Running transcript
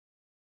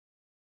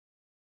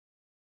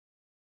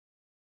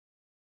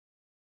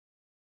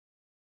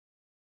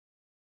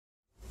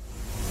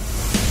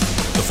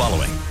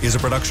is a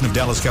production of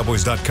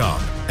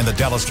DallasCowboys.com and the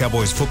Dallas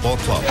Cowboys Football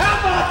Club. How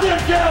about them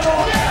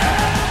Cowboys?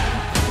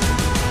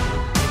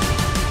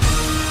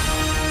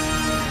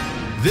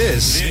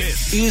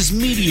 This is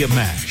Media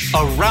Mash,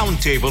 a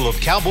roundtable of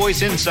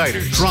Cowboys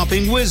insiders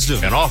dropping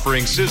wisdom and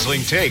offering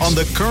sizzling takes on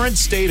the current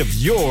state of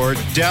your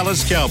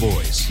Dallas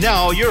Cowboys.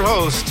 Now, your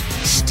host,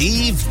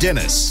 Steve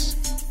Dennis.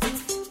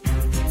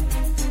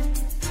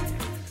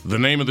 The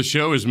name of the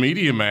show is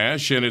Media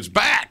Mash, and it's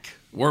back.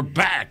 We're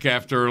back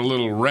after a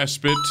little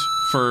respite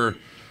for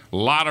a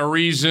lot of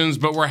reasons,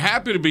 but we're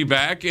happy to be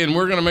back, and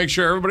we're going to make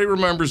sure everybody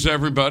remembers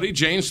everybody.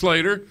 Jane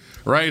Slater,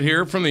 right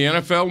here from the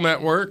NFL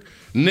Network.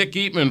 Nick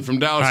Eatman from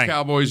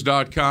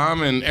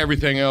DallasCowboys.com and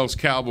everything else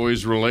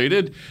Cowboys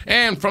related.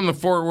 And from the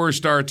Fort Worth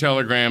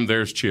Star-Telegram,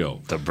 there's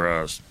Chill. The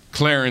bros.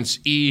 Clarence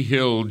E.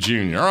 Hill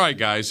Jr. All right,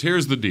 guys,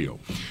 here's the deal.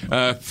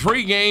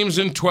 3 games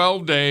in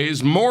 12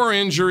 days, more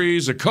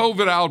injuries, a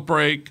COVID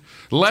outbreak,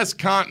 less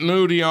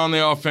continuity on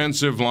the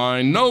offensive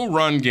line, no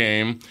run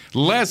game,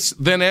 less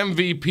than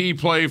MVP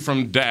play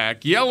from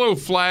Dak, yellow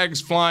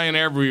flags flying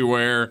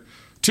everywhere,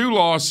 2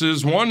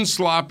 losses, 1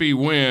 sloppy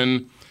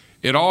win.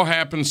 It all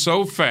happened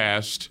so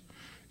fast,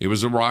 it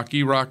was a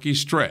rocky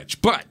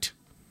stretch. But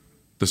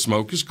the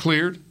smoke is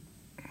cleared.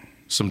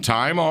 Some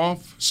time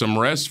off, some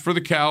rest for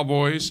the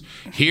Cowboys.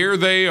 Here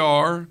they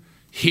are.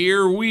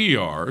 Here we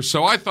are.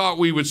 So I thought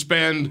we would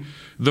spend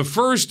the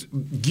first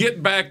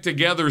Get Back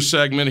Together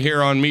segment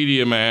here on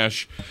Media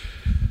Mash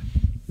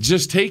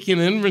just taking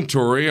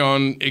inventory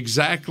on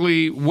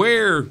exactly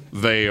where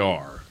they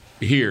are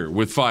here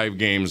with 5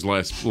 games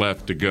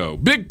left to go.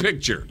 Big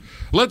picture.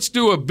 Let's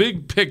do a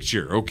big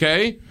picture,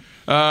 okay?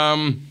 For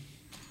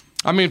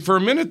a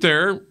minute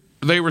there,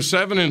 they were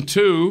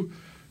 7-2.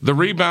 The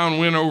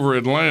rebound win over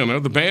Atlanta.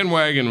 The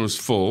bandwagon was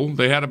full.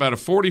 They had about a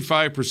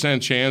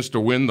 45% chance to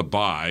win the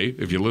bye,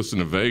 if you listen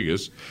to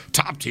Vegas.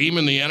 Top team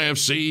in the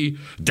NFC.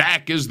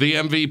 Dak is the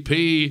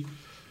MVP.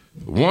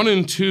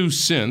 1-2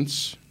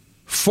 since.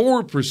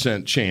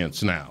 4%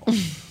 chance now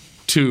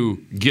to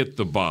get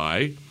the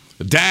bye.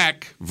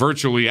 Dak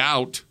virtually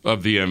out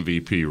of the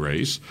MVP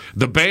race.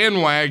 The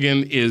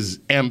bandwagon is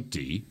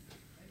empty.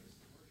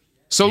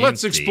 So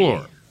let's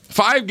explore.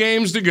 5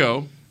 games to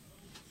go.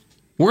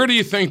 Where do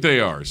you think they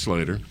are,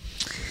 Slater?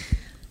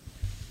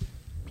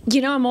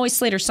 You know, I'm always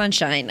Slater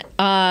Sunshine.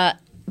 But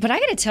I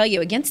got to tell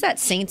you, against that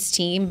Saints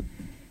team,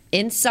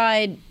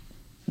 inside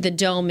the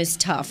dome is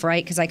tough,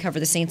 right? Because I cover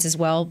the Saints as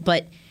well.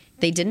 But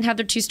they didn't have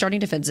their 2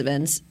 starting defensive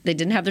ends. They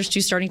didn't have their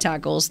 2 starting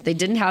tackles. They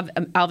didn't have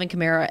Alvin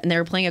Kamara. And they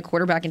were playing a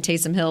quarterback in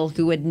Taysom Hill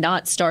who had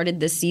not started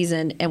this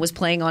season and was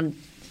playing on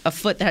a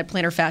foot that had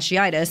plantar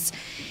fasciitis.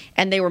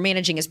 And they were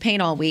managing his pain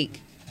all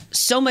week.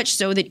 So much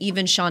so that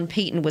even Sean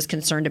Payton was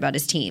concerned about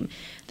his team.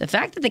 The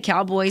fact that the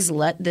Cowboys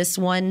let this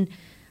one,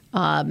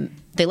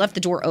 they left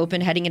the door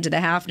open heading into the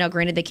half. Now,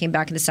 granted, they came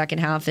back in the second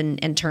half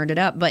and turned it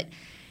up, but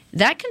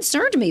that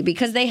concerned me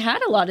because they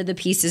had a lot of the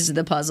pieces of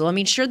the puzzle. I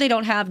mean, sure, they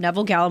don't have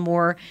Neville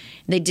Gallimore.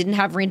 They didn't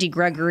have Randy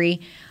Gregory,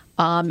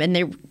 and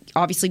they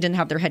obviously didn't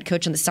have their head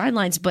coach on the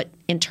sidelines, but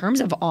in terms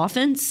of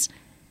offense,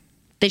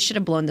 they should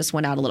have blown this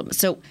one out a little bit.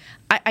 So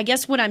I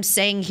guess what I'm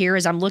saying here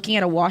is I'm looking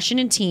at a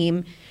Washington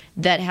team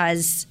that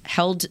has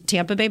held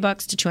Tampa Bay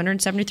Bucks to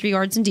 273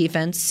 yards in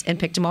defense and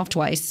picked them off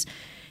twice.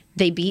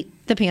 They beat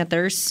the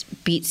Panthers,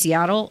 beat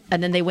Seattle,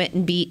 and then they went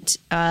and beat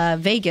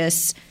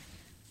Vegas.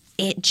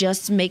 It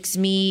just makes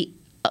me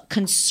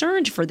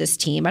concerned for this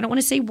team. I don't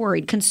want to say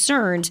worried,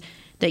 concerned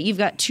that you've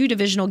got 2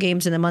 divisional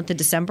games in the month of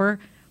December,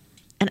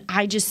 and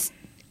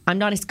I'm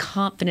not as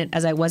confident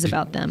as I was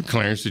about them.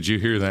 Clarence, did you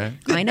hear that?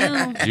 I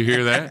know. Did you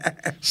hear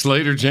that?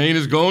 Slater Jane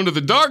is going to the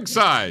dark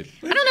side.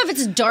 I don't know if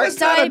it's a dark It's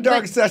side. not a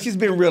dark side. She's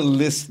been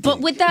realistic. But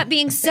with that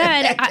being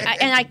said,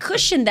 I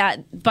cushioned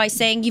that by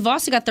saying you've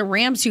also got the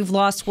Rams who've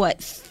lost,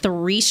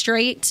 3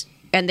 straight?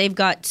 And they've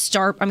got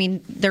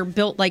they're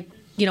built like,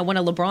 one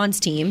of LeBron's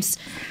teams.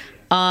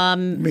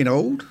 You mean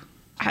old?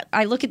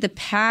 I look at the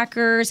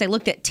Packers. I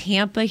looked at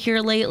Tampa here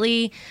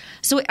lately.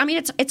 So,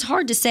 it's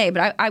hard to say,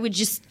 but I would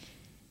just...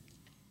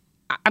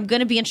 I'm going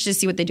to be interested to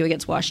see what they do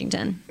against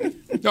Washington.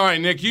 All right,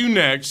 Nick, you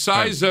next.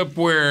 Size up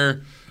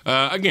where,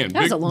 again,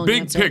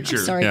 big picture.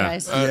 I'm sorry,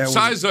 guys.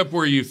 Size up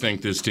where you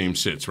think this team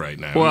sits right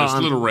now in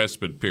this little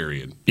respite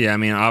period. Yeah,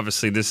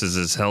 obviously this is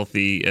as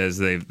healthy as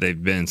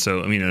they've been.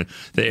 So,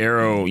 the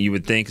arrow you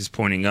would think is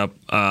pointing up.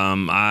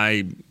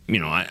 I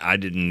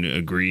didn't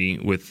agree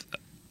with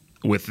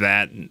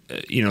that,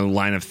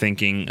 line of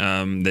thinking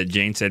that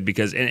Jane said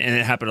because and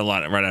it happened a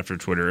lot right after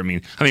Twitter.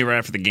 Right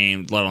after the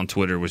game, a lot on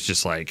Twitter was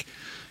just like,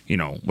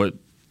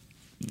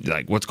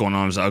 what's going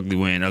on is ugly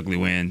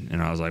win,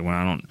 and I was like,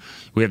 well,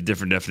 we have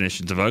different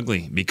definitions of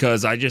ugly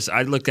because I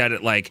looked at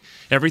it like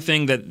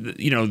everything that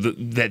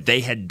that they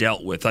had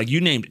dealt with. Like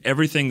you named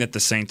everything that the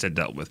Saints had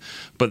dealt with,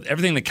 but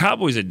everything the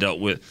Cowboys had dealt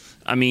with.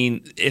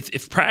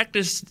 If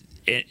practice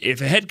if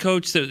a head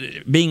coach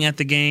being at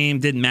the game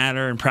didn't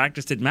matter and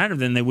practice didn't matter,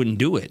 then they wouldn't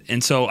do it.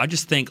 And so I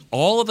just think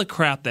all of the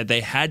crap that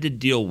they had to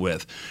deal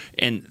with,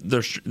 and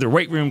their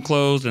weight room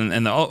closed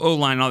and the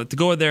O-line, all that, to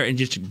go there and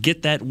just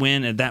get that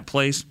win at that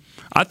place,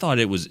 I thought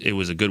it was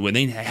a good win.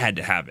 They had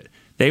to have it.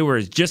 They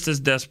were just as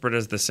desperate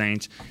as the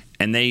Saints,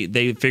 and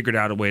they figured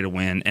out a way to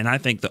win. And I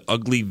think the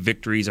ugly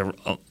victories are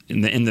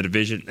in the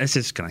division, it's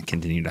just going to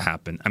continue to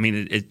happen. I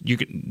mean,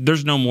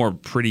 there's no more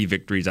pretty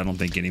victories, I don't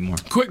think, anymore.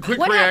 Quick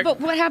react.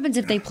 But what happens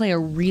if they play a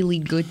really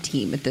good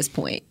team at this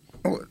point?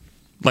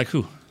 Like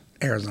who?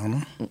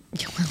 Arizona.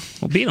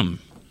 Well, beat them.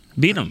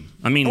 Beat them.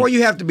 I mean, well,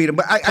 you have to beat them.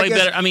 But I play guess,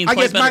 better. I mean, I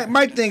guess better.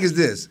 my thing is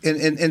this,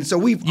 and so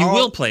we've you all,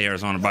 will play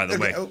Arizona, by the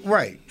way.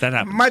 Right. That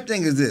happens. My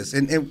thing is this,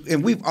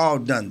 and we've all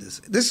done this.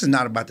 This is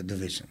not about the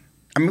division.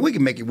 I mean, we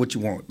can make it what you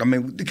want. I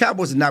mean, the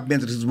Cowboys have not been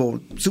to the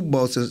Super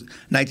Bowl since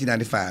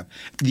 1995.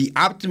 The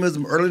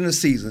optimism early in the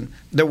season,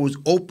 there was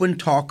open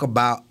talk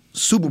about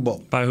Super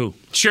Bowl. By who?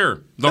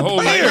 Sure, the whole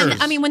players.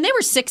 I mean, when they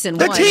were 6-1,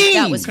 The team.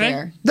 that was Okay.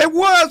 fair. There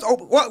was,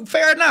 well,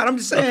 fair or not, I'm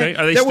just saying. Okay,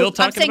 are they there still was,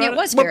 talking I'm saying about it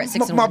was fair at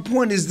 6-1. My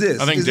point is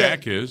this. I think that-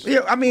 Dak is.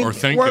 Yeah, I mean, or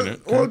thinking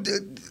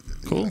it.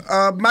 Cool.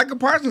 Michael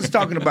Parsons is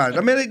talking about it.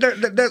 I mean,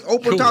 there's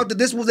open talk that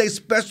this was a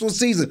special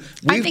season.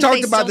 I We've think talked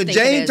they about still the think it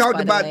Jane is, talked by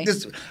the about way.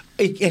 this.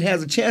 It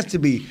has a chance to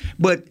be,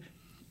 but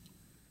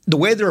the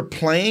way they're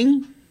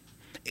playing,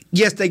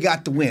 yes, they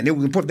got the win. It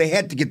was important. They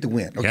had to get the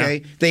win.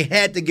 Okay, they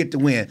had to get the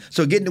win.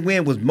 So getting the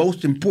win was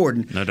most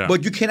important. No doubt.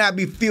 But you cannot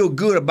feel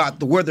good about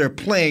the way they're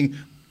playing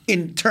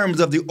in terms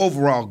of the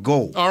overall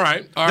goal. All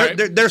right.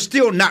 They're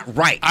still not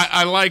right.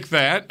 I like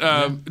that.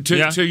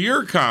 To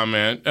your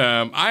comment,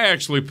 I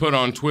actually put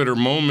on Twitter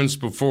moments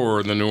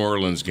before the New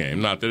Orleans game,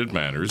 not that it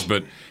matters,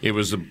 but it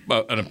was an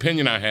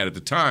opinion I had at the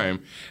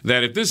time,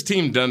 that if this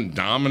team doesn't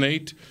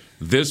dominate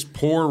this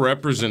poor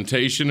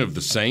representation of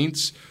the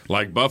Saints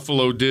like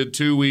Buffalo did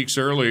 2 weeks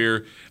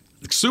earlier,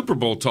 Super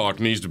Bowl talk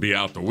needs to be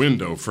out the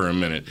window for a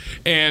minute.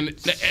 And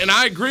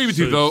I agree with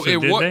you, though. So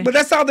did they? But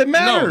that's all that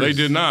matters. No, they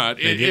did not.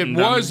 It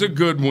was a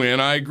good win.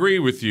 I agree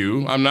with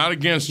you. I'm not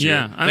against you.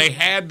 Yeah, they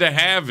had to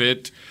have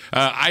it.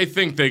 I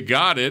think they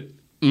got it,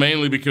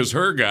 mainly because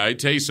her guy,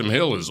 Taysom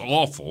Hill, is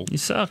awful. He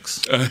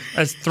sucks.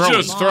 That's throwing.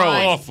 Just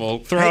awful.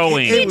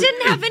 Throwing. He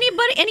didn't have any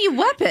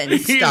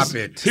weapons. Stop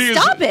it.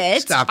 Stop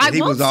it. Stop it. I He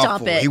won't was stop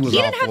awful. it. He was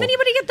didn't have awful.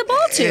 anybody get the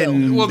ball to.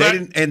 And, Well, they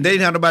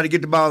didn't have nobody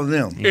get the ball to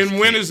them. And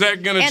when is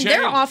that going to And change?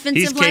 their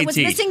offensive line was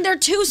KT. missing their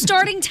 2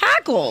 starting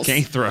tackles.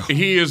 Can't throw.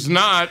 He is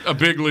not a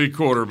big league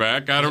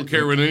quarterback. I don't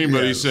care what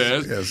anybody Yes,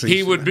 says. yes, he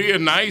he's would not. be a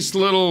nice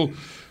little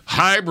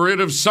hybrid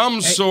of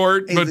some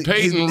sort, but He's-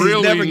 Peyton he's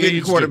really never getting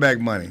needs quarterback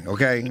money.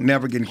 Okay,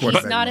 never getting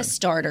quarterback. He's not money. a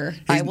starter.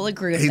 I will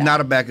agree with He's that.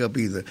 not a backup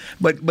either.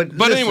 But But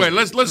listen, anyway,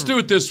 let's do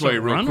it this way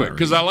real runner. quick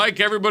because I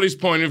like everybody's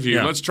point of view.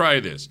 Yeah. Let's try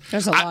this.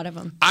 There's a lot of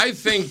them. I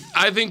think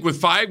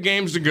with 5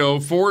 games to go,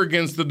 4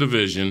 against the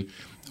division,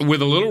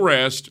 with a little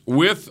rest,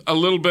 with a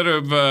little bit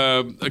of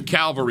a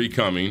cavalry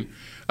coming,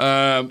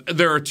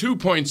 there are 2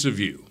 points of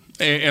view,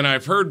 and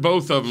I've heard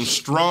both of them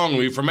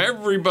strongly from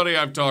everybody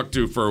I've talked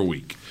to for a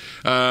week.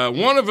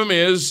 One of them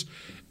is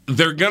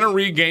they're going to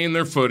regain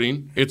their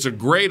footing. It's a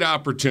great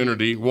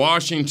opportunity.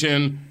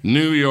 Washington,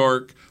 New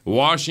York,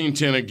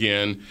 Washington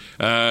again.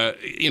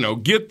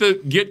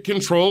 Get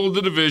control of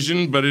the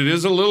division, but it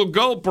is a little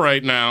gulp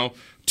right now.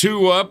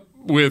 2 up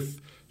with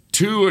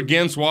 2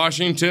 against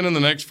Washington in the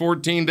next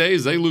 14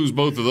 days. They lose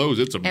both of those.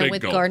 It's a big And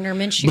with gulp. Gardner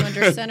Minshew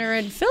under center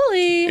in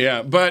Philly.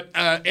 Yeah, but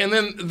and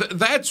then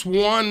that's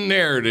one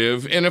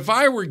narrative. And if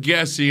I were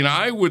guessing,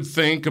 I would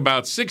think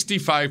about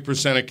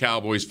 65% of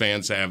Cowboys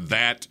fans have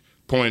that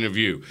point of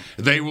view.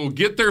 They will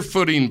get their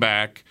footing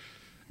back.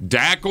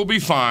 Dak will be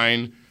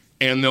fine,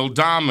 and they'll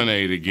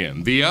dominate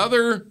again. The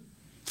other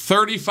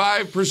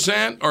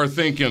 35% are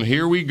thinking,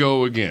 here we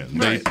go again.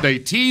 Right. They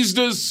teased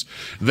us.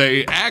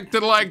 They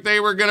acted like they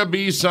were going to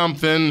be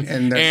something,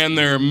 And and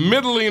they're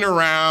middling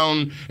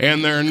around,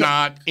 and they're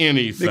not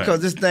anything.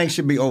 because this thing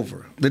should be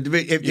over.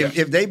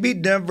 If they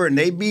beat Denver and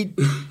they beat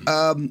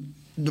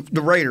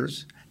the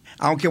Raiders,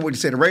 I don't care what you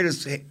say. The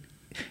Raiders,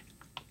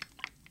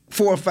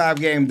 4 or 5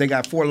 games, they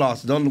got 4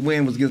 losses. The only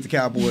win was against the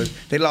Cowboys.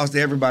 They lost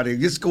to everybody.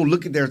 Just go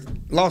look at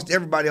lost to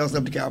everybody else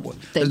up the Cowboys.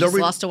 They There's just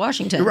no lost to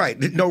Washington. Right.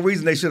 There's no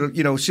reason they should have,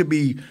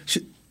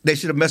 they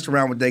should have messed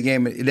around with that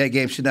game. That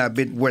game should not have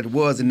been where it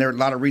was, and there are a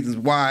lot of reasons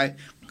why.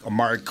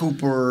 Amari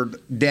Cooper,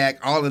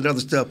 Dak, all of the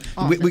other stuff.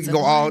 We can go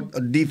all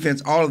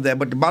defense, all of that.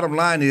 But the bottom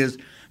line is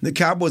the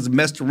Cowboys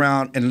messed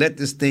around and let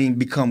this thing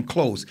become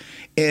close.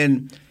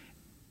 And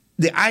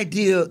the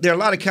idea, there are a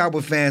lot of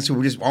Cowboy fans who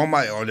were just, they're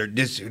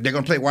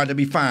going to play, why they'll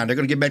be fine. They're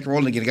going to get back to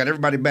rolling again. They got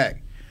everybody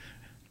back.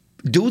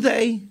 Do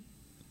they?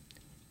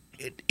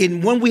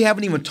 In one we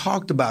haven't even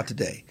talked about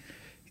today,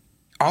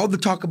 all the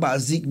talk about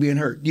Zeke being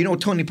hurt. You know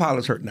Tony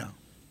Pollard's hurt now.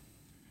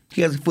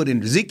 He has a foot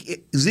injury.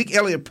 Zeke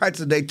Elliott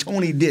practiced today.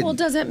 Tony didn't. Well,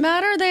 does it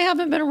matter? They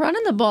haven't been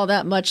running the ball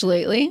that much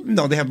lately.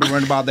 No, they haven't been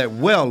running the ball that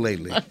well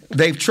lately.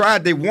 They've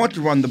tried. They want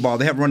to run the ball.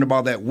 They haven't run the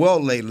ball that well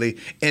lately.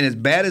 And as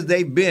bad as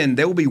they've been,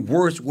 they will be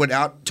worse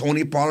without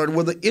Tony Pollard,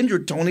 with an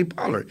injured Tony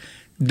Pollard.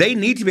 they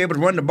need to be able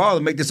to run the ball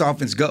and make this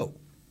offense go.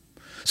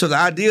 So the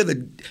idea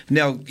that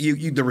now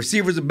the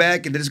receivers are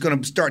back and they're just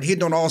going to start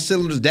hitting on all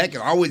cylinders. Dak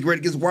is always great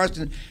against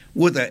Washington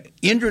with an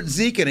injured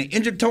Zeke and an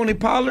injured Tony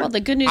Pollard. Well, the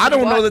good news I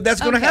don't know that that's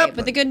going to happen.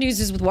 But the good news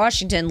is with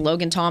Washington,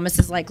 Logan Thomas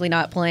is likely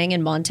not playing,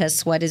 and Montez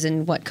Sweat is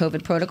in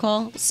COVID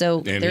protocol.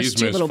 So And there's he's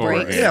 2 missed little 4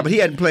 breaks. games. Yeah, but he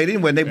hadn't played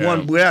anyway. And they've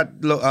won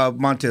without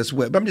Montez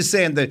Sweat. But I'm just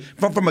saying that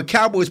from a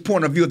Cowboys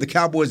point of view, the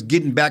Cowboys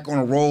getting back on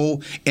a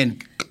roll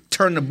and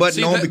turn the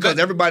button on because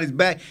everybody's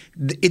back.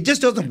 It just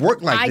doesn't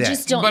work like that. I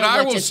just don't But know I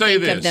what will to say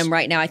think of this. them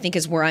right now, I think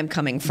is where I'm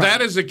coming from. That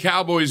is a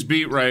Cowboys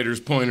beat writer's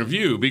point of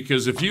view,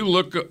 because if you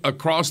look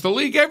across the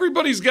league,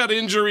 everybody's got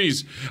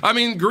injuries. I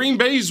mean, Green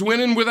Bay's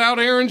winning without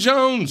Aaron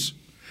Jones.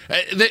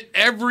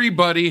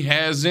 Everybody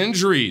has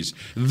injuries.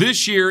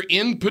 This year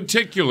in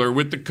particular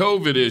with the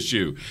COVID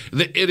issue,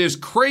 it is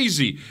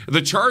crazy.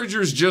 The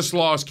Chargers just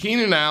lost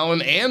Keenan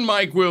Allen and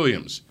Mike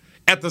Williams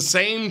at the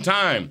same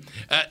time.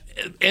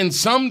 And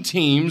some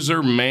teams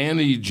are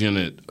managing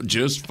it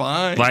just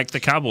fine. Like the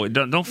Cowboys.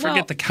 Don't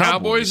forget the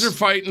Cowboys. Cowboys are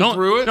fighting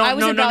through it. I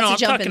was about to I'm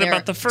jump talking in there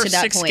about the to first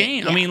that 6 point.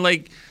 games. Yeah. I mean,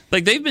 like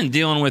they've been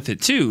dealing with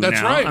it too.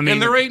 That's now. right. I mean,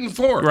 and they're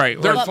 8-4. Right.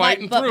 They're But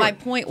fighting through my it.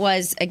 point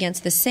was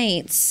against the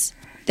Saints,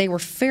 they were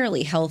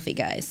fairly healthy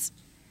guys.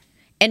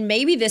 And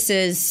maybe this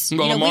is...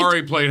 Well,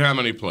 Amari played how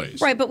many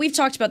plays? Right, but we've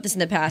talked about this in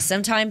the past.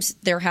 Sometimes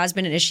there has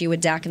been an issue with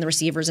Dak and the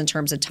receivers in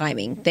terms of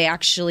timing. They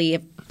actually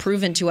have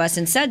proven to us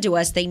and said to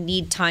us they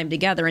need time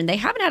together, and they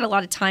haven't had a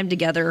lot of time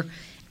together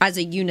as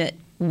a unit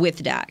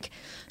with Dak.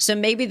 So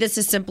maybe this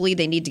is simply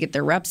they need to get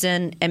their reps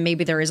in, and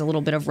maybe there is a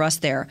little bit of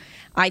rust there.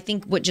 I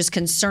think what just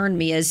concerned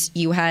me is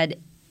you had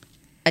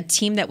a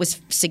team that was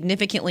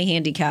significantly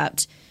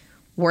handicapped,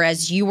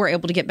 whereas you were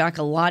able to get back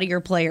a lot of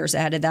your players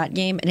ahead of that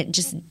game, and it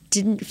just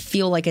didn't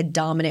feel like a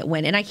dominant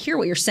win. And I hear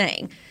what you're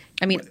saying.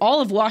 I mean, all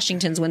of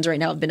Washington's wins right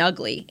now have been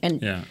ugly, and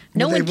no But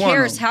they one won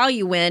cares them. how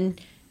you win.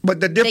 But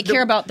They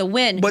care about the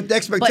win. But the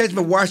expectation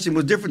for Washington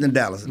was different than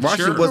Dallas.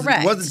 Washington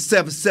Correct.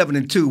 wasn't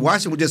 7-2.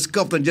 Washington was just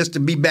scuffling just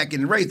to be back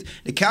in the race.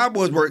 The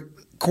Cowboys were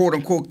quote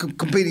unquote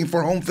competing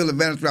for home field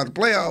advantage throughout the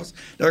playoffs.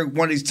 They're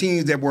one of these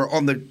teams that were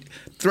on the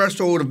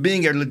threshold of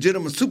being a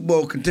legitimate Super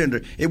Bowl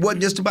contender. It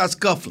wasn't just about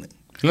scuffling.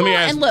 Let me Well,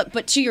 ask. and look,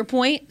 but to your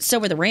point, so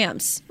were the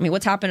Rams. I mean,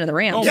 what's happened to the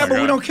Rams? Yeah, my but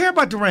God. we don't care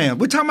about the Rams.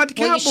 We're talking about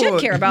the Well, you Cowboys. should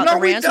care about No, the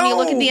we Rams when you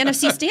look at the don't.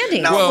 NFC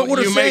standings. No, Well, but what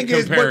I'm you make saying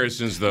is,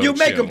 comparisons, though, You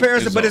make Chill,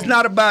 comparisons, is but it's all.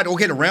 not about,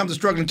 okay, the Rams are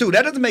struggling too.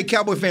 That doesn't make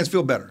Cowboy fans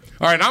feel better.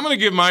 All right, I'm going to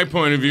give my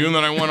point of view, and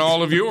then I want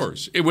all of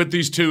yours with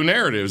these two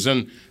narratives.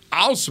 And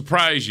I'll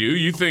surprise you.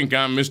 You think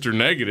I'm Mr.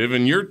 Negative,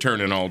 and you're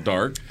turning all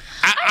dark.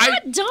 I'm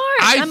not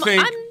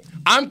dark.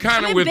 I'm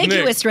kind of with Nick.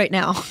 ambiguous right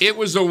now. It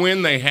was a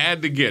win they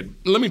had to get.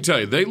 Let me tell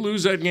you, they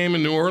lose that game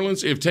in New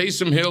Orleans. If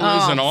Taysom Hill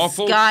isn't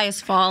awful, sky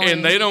is falling.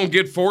 and they don't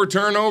get 4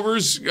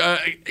 turnovers, in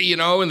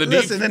the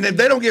Listen, and if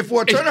they don't get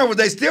 4 turnovers,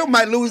 they still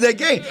might lose that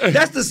game.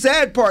 That's the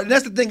sad part, and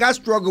that's the thing I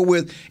struggle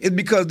with, is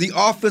because the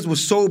offense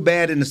was so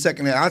bad in the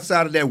second half.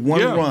 Outside of that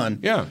one run,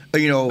 they had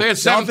the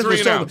 7 offense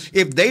was 3-and-outs.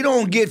 if they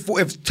don't get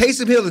 4, if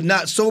Taysom Hill is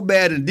not so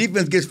bad and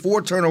defense gets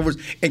 4 turnovers,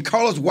 and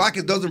Carlos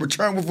Watkins doesn't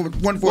return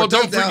one for Well, a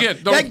don't touchdown,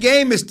 forget, that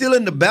game is still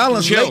in the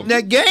balance Chill. late in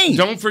that game.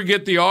 Don't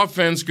forget the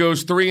offense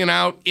goes 3 and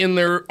out in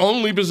their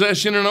only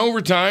possession in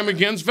overtime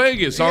against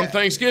Vegas on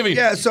Thanksgiving.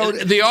 Yeah, so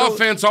the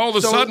offense all of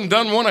a sudden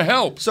doesn't want to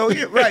help. So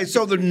right,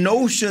 so the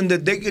notion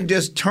that they can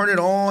just turn it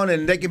on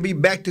and they can be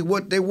back to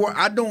what they were,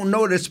 I don't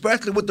know,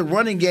 especially with the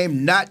running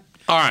game not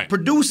All right.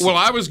 producing. Well,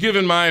 I was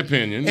giving my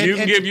opinion. You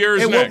can give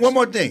yours and next. one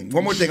more thing.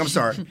 I'm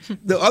sorry.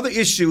 The other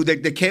issue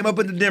that came up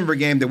in the Denver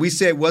game that we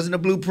said wasn't a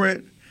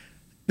blueprint,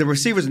 the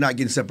receivers are not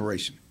getting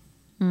separation.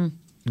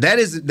 That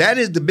is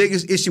the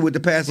biggest issue with the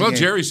passing Well, game.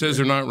 Jerry says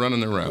they're not running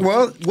their route.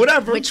 Well,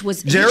 whatever. Which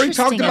was Jerry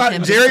interesting talked of about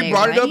him it. to Jerry say,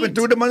 brought it up right? and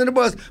threw them under the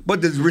bus.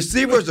 But the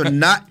receivers are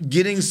not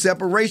getting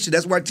separation.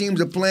 That's why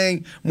teams are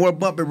playing more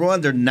bump and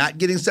run. They're not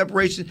getting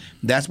separation.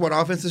 That's what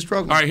offense is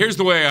struggling. All right, here's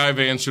the way I've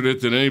answered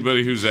it than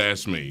anybody who's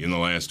asked me in the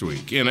last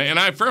week. And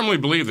I firmly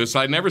believe this.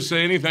 I never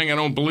say anything I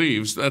don't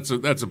believe. That's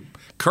a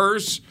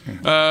curse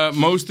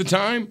most of the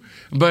time.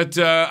 But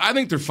I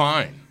think they're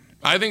fine.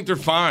 I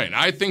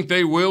think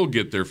they will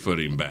get their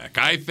footing back.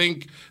 I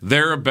think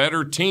they're a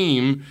better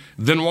team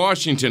than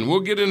Washington. We'll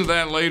get into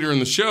that later in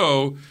the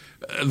show.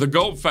 The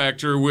gulp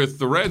factor with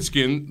the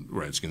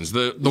Redskins,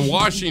 the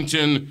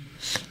Washington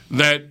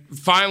that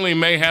finally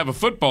may have a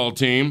football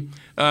team.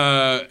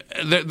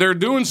 They're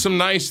doing some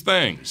nice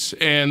things,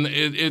 and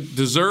it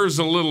deserves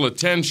a little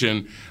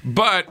attention.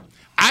 But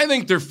I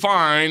think they're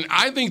fine.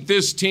 I think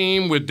this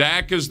team with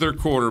Dak as their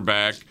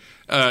quarterback.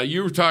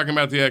 You were talking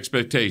about the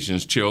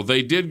expectations, Chill.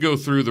 They did go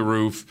through the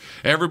roof.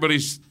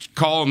 Everybody's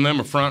calling them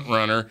a front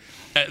runner.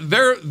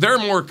 They're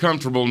more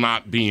comfortable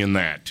not being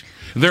that.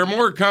 They're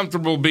more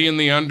comfortable being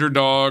the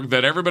underdog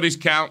that everybody's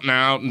counting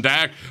out, and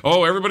Dak,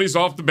 everybody's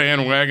off the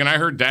bandwagon. I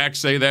heard Dak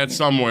say that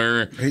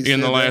somewhere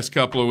in the last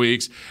couple of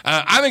weeks.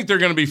 I think they're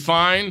going to be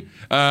fine.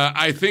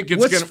 I think it's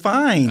What's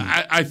fine?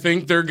 I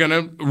think they're going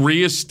to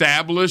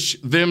reestablish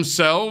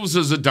themselves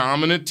as a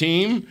dominant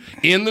team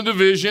in the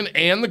division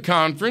and the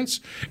conference,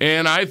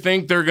 and I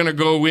think they're going to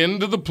go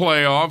into the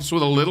playoffs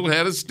with a little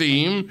head of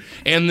steam,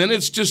 and then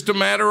it's just a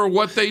matter of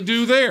what they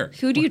do there.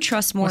 Who do you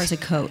trust more as a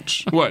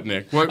coach? What,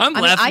 Nick? What? I'm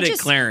laughing at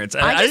Clarence.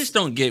 I just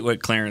don't get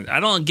what Clarence. I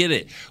don't get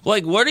it.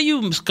 Like, what are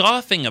you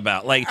scoffing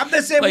about? Like, I'm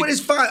not saying what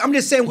is fine. I'm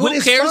just saying what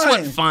is fine. Who cares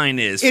what fine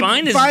is?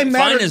 Fine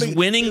is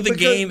winning the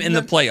game in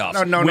the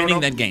playoffs.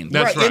 Winning that game.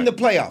 That's right. In the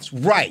playoffs.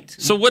 Right.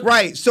 So what?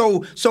 Right.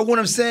 So what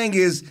I'm saying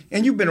is,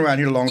 and you've been around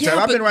here a long time.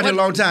 I've been around here a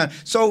long time.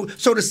 So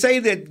to say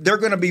that they're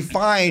going to be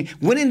fine,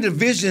 winning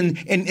division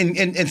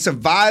and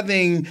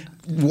surviving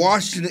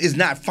Washington is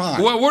not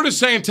fine. Well, we're just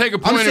saying take a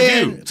point of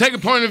view. Take a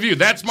point of view.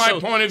 That's my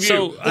point of view.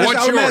 So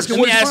what's yours? Let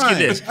me ask you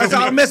this. That's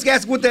all I'm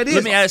asking what that is.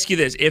 Let me ask you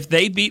this. If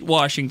they beat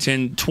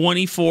Washington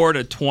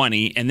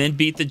 24-20 and then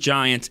beat the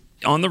Giants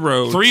on the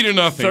road 3-0,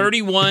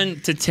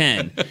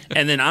 31-10,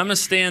 and then I'm going to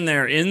stand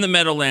there in the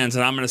Meadowlands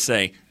and I'm going to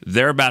say,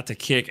 they're about to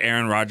kick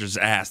Aaron Rodgers'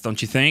 ass, don't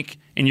you think?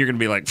 And you're going to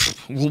be like,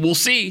 we'll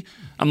see.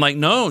 I'm like,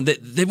 no,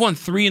 they've won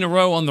 3 in a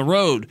row on the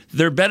road.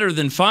 They're better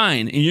than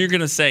fine. And you're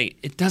going to say,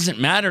 it doesn't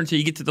matter until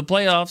you get to the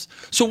playoffs.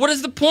 So what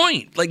is the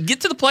point? Like,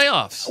 get to the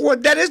playoffs. Well,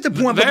 that is the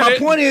point. But my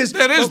point is...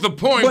 That is the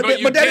point.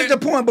 But that is the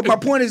point. But my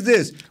point is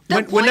this.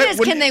 The point is,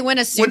 can they win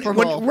a Super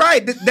Bowl?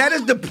 Right. That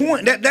is the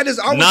point. That is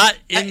always... Not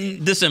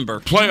in December.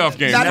 Playoff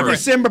game. Not in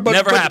December. But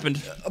never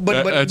happened.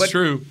 But that's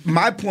true.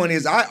 My point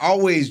is, I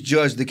always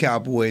judge the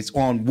Cowboys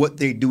on what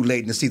they do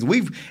late in the season.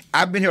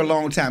 I've been here a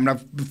long time, and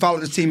I've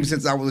followed this team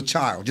since I was a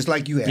child, just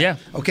like you have. Yeah.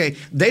 Okay.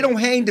 They don't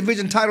hang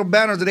division title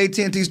banners at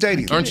AT&T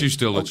Stadium. Aren't you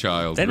still a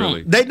child,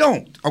 really? They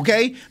don't,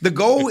 okay? The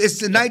goal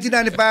is in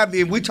 1995,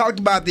 and we talked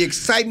about the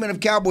excitement of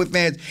Cowboy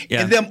fans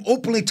and them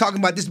openly talking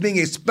about this being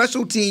a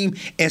special team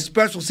and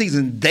special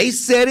season. They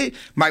said it.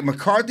 Mike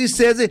McCarthy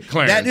says it.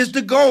 Clarence. That is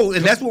the goal,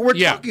 and that's what we're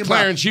talking about.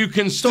 Clarence, you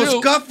can still...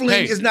 So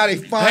scuffling is not a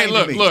fine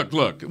to me.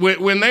 Look.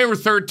 When they were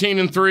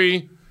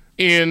 13-3...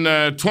 in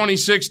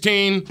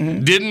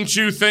 2016, didn't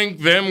you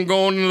think them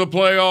going to the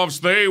playoffs,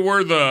 they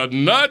were the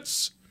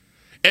nuts?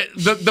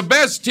 The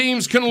best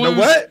teams can lose. The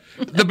what?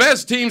 The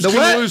best teams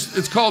can lose.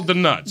 It's called the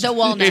nuts. The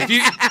walnut.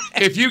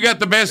 If you got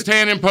the best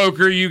hand in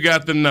poker, you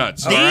got the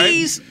nuts.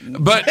 These, all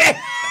right?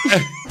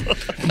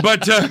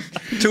 But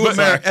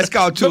That's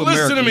called two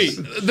Listen Americans. to me.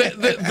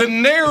 The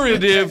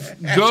narrative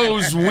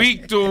goes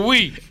week to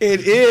week.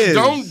 It is.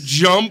 Don't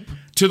jump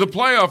to the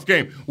playoff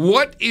game.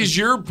 What is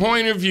your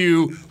point of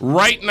view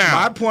right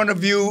now? My point of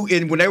view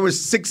when they were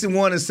 6-1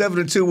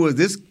 and 7-2 was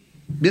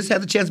this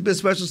has a chance to be a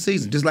special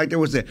season, just like there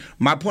was there.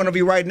 My point of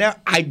view right now,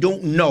 I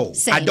don't know.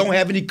 Same. I don't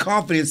have any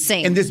confidence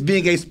in this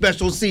being a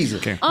special season.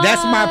 Okay.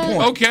 That's my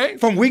point. Okay.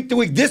 From week to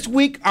week. This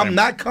week, I'm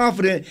not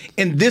confident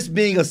in this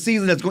being a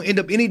season that's going to end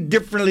up any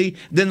differently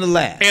than the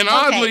last. And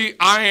oddly,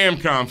 I am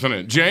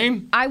confident.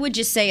 Jane? I would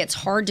just say it's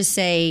hard to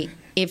say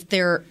if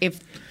they're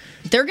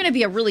going to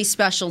be a really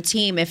special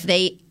team if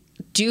they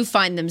do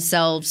find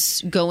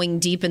themselves going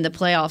deep in the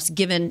playoffs,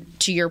 given,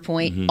 to your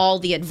point, all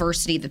the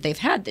adversity that they've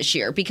had this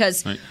year.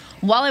 Because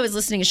while I was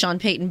listening to Sean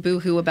Payton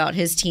boo-hoo about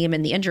his team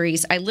and the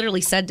injuries, I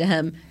literally said to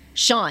him,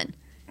 Sean,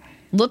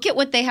 look at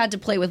what they had to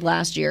play with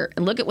last year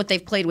and look at what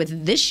they've played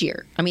with this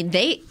year. I mean,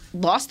 they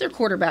lost their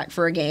quarterback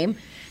for a game.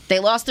 They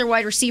lost their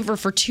wide receiver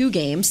for 2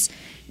 games.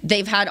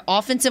 They've had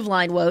offensive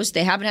line woes.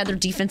 They haven't had their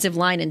defensive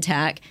line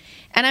intact.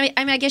 And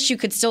I guess you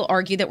could still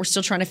argue that we're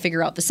still trying to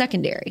figure out the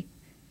secondary.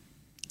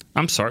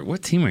 I'm sorry.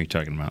 What team are you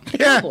talking about? The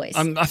Cowboys.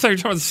 I thought you were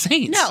talking about the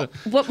Saints. No.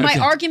 What my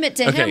argument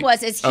to him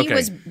was he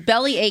was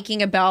belly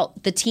aching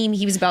about the team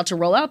he was about to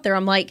roll out there.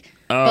 I'm like,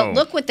 but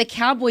look what the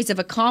Cowboys have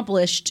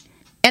accomplished.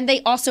 And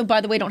they also,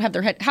 by the way, don't have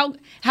their head.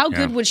 How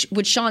good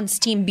would Sean's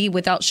team be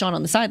without Sean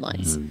on the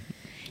sidelines?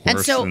 And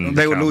so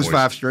they would lose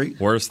 5 straight.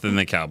 Worse than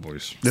the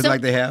Cowboys. Just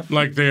like they have.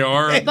 Like they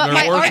are. But They're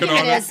my working argument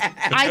on it. is,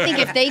 I think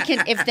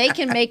if they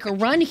can make a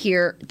run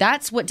here,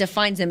 that's what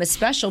defines them as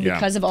special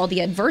because of all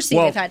the adversity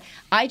they've had.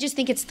 I just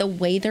think it's the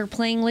way they're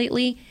playing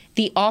lately.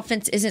 The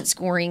offense isn't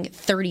scoring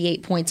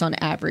 38 points on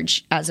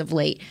average as of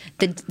late.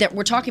 That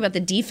we're talking about the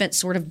defense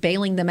sort of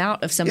bailing them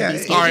out of some of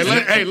these games. All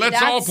right, let's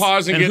all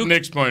pause and get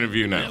Nick's point of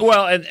view now.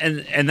 Well,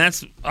 and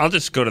that's I'll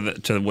just go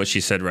to what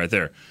she said right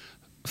there.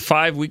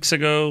 5 weeks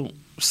ago,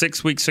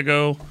 6 weeks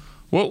ago.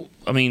 Well,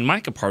 I mean,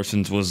 Micah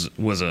Parsons was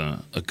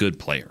a good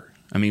player.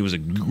 I mean, he was a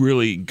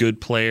really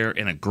good player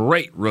and a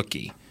great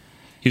rookie.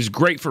 He was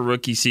great for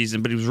rookie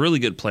season, but he was a really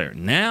good player.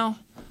 Now,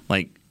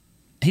 like,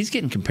 he's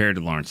getting compared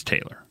to Lawrence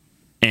Taylor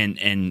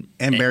and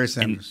Barry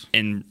Sanders.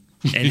 And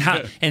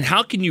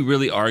how can you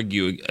really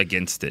argue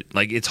against it?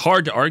 Like, it's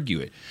hard to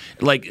argue it.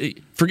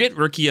 Like, forget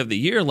Rookie of the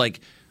Year. Like,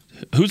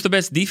 who's the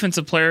best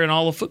defensive player in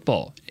all of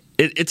football?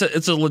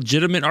 It's a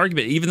legitimate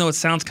argument, even though it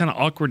sounds kind of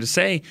awkward to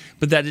say,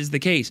 but that is the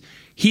case.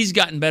 He's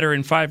gotten better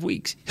in 5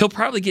 weeks. He'll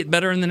probably get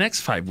better in the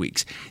next 5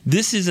 weeks.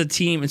 This is a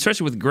team,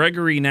 especially with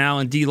Gregory now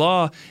and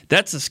D-Law,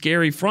 that's a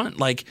scary front.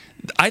 Like,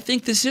 I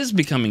think this is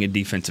becoming a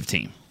defensive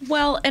team.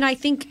 Well, and I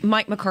think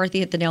Mike McCarthy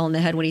hit the nail on the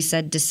head when he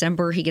said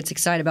December he gets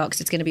excited about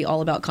because it's going to be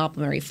all about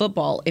complementary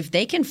football. If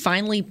they can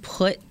finally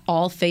put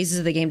all phases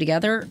of the game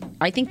together,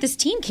 I think this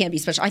team can be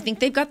special. I think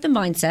they've got the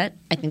mindset,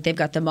 I think they've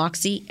got the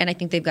moxie, and I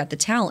think they've got the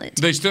talent.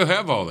 They still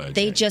have all that.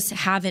 They just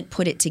haven't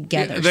put it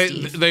together,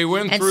 Steve. They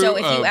went through. And so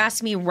if you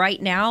ask me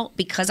right now,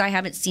 because I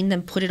haven't seen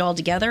them put it all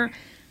together,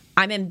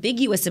 I'm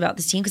ambiguous about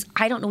this team because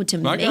I don't know what to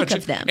make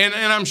of them. And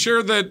I'm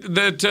sure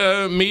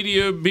that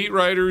media beat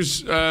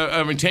writers,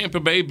 Tampa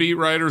Bay beat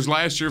writers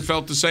last year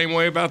felt the same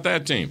way about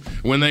that team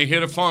when they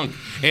hit a funk.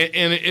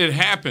 And it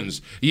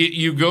happens.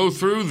 You go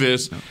through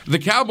this. The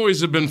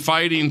Cowboys have been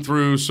fighting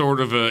through sort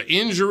of an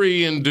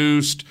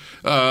injury-induced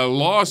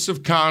loss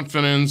of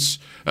confidence,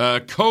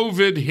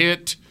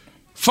 COVID-hit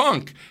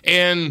funk.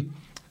 And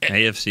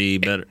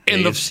AFC better.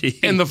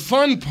 And the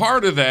fun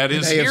part of that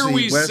is here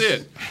we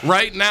sit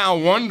right now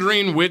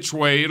wondering which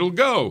way it'll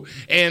go.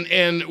 And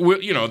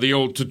the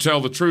old To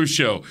Tell the Truth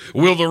show.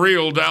 Will the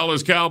real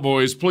Dallas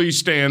Cowboys please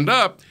stand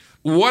up?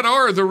 What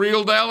are the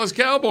real Dallas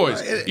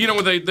Cowboys?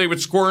 They would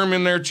squirm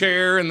in their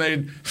chair and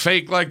they'd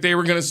fake like they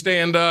were going to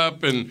stand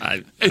up. And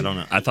I don't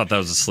know. I thought that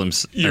was a Slim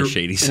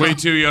Shady song. Way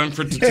too young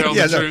to tell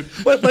the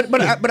truth.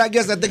 But I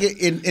guess I think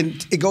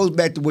it goes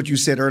back to what you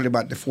said earlier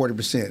about the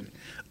 40%.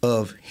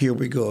 Of here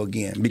we go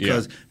again,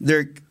 because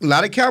there a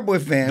lot of Cowboy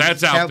fans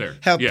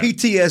have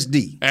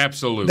PTSD.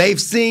 Absolutely, they've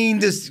seen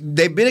this.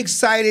 They've been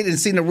excited and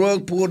seen the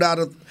rug pulled out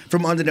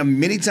from under them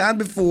many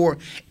times before,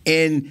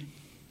 and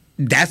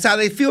that's how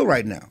they feel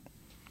right now.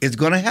 It's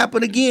going to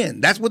happen again.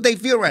 That's what they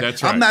feel right now.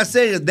 That's right. I'm not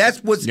saying that's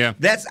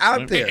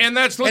out there. And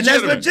that's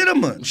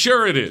legitimate.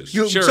 Sure it is.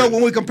 So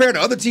when we compare to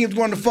other teams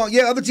going to funk,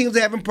 other teams are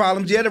having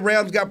problems. The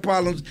Rams got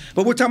problems.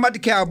 But we're talking about the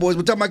Cowboys.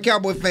 We're talking about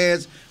Cowboy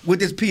fans with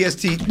this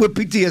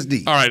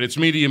PTSD. All right, it's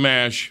Media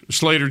Mash.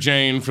 Slater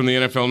Jane from the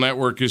NFL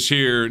Network is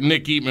here.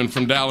 Nick Eatman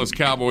from Dallas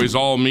Cowboys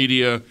All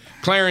Media.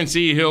 Clarence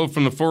E. Hill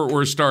from the Fort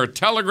Worth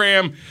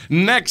Star-Telegram.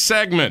 Next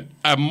segment,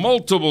 a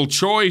multiple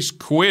choice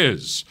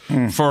quiz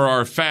for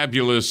our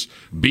fabulous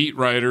beat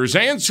writers,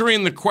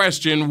 answering the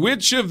question,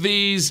 which of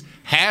these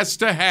has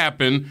to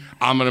happen?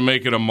 I'm going to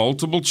make it a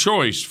multiple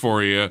choice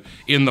for you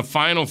in the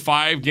final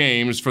 5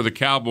 games for the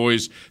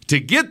Cowboys to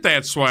get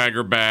that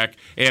swagger back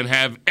and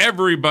have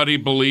everybody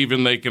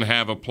believing they can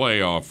have a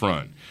playoff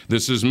run.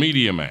 This is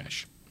Media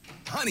Mash.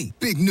 Honey,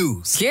 big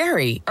news.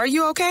 Gary, are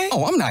you okay?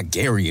 Oh, I'm not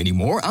Gary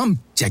anymore. I'm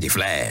Jackie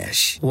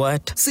Flash.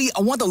 What? See,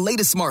 I want the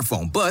latest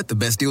smartphone, but the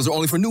best deals are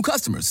only for new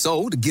customers.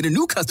 So, to get a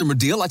new customer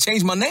deal, I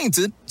changed my name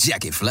to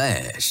Jackie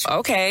Flash.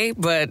 Okay,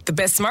 but the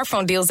best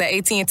smartphone deals at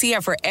AT&T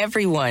are for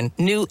everyone,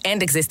 new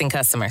and existing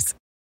customers.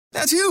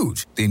 That's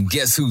huge. Then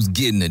guess who's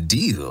getting a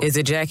deal? Is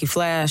it Jackie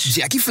Flash?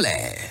 Jackie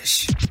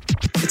Flash.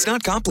 It's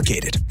not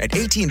complicated. At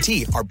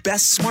AT&T, our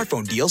best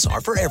smartphone deals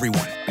are for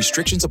everyone.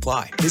 Restrictions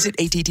apply. Visit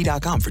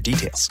AT&T.com for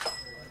details.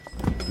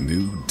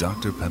 New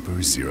Dr.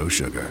 Pepper Zero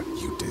Sugar.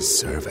 You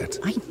deserve it.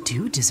 I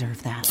do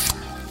deserve that.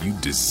 You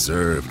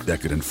deserve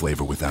decadent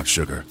flavor without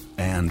sugar.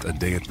 And a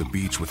day at the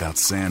beach without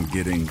sand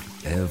getting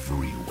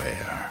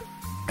everywhere.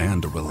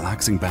 And a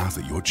relaxing bath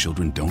that your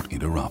children don't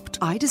interrupt.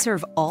 I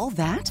deserve all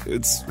that?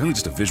 It's really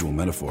just a visual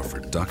metaphor for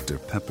Dr.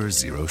 Pepper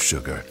Zero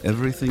Sugar.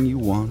 Everything you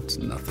want,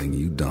 nothing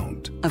you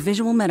don't. A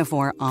visual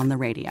metaphor on the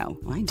radio.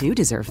 I do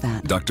deserve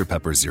that. Dr.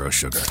 Pepper Zero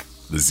Sugar.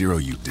 The zero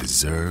you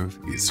deserve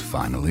is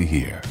finally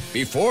here.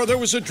 Before there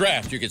was a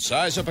draft, you could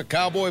size up a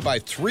cowboy by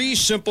 3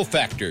 simple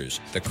factors: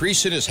 the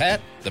crease in his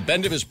hat, the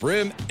bend of his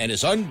brim, and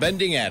his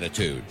unbending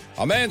attitude.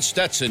 A man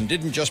Stetson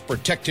didn't just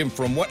protect him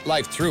from what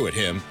life threw at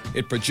him,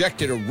 it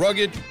projected a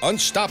rugged,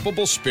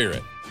 unstoppable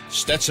spirit.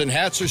 Stetson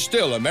hats are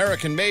still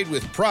American-made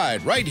with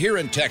pride right here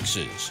in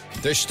Texas.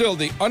 They're still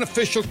the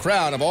unofficial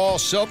crown of all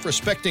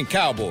self-respecting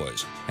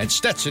cowboys, and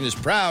Stetson is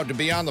proud to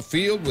be on the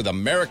field with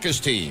America's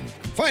team.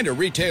 Find a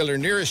retailer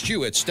nearest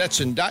you at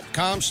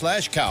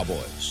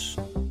stetson.com/cowboys.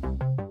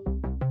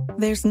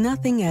 There's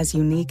nothing as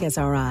unique as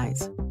our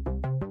eyes,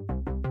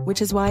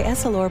 which is why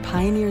Essilor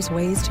pioneers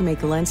ways to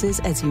make lenses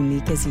as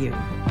unique as you.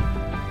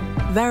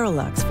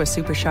 Varilux for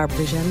super sharp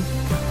vision,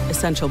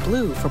 Essential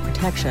Blue for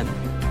protection,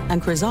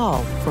 and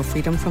Crizal for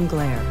freedom from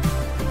glare.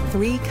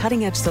 3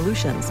 cutting-edge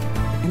solutions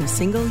in a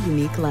single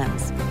unique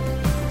lens.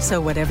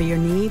 So whatever your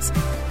needs,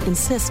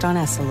 insist on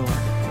Essilor.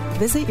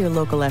 Visit your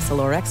local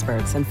Essilor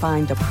experts and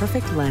find the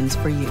perfect lens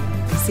for you.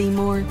 See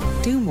more,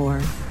 do more,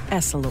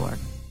 Essilor.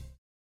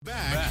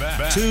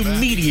 Back to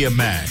Media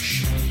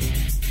Mash.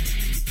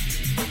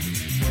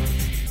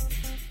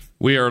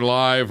 We are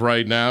live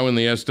right now in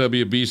the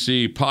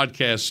SWBC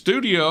podcast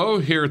studio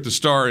here at the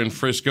Star in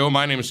Frisco.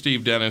 My name is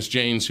Steve Dennis.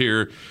 Jane's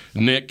here,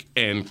 Nick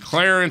and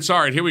Clarence.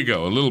 All right, here we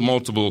go. A little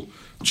multiple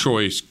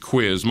choice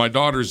quiz. My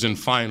daughter's in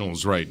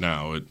finals right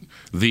now at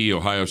The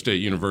Ohio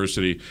State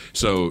University,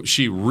 so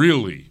she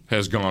really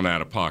has gone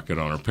out of pocket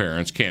on her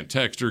parents. Can't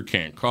text her,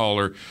 can't call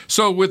her.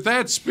 So with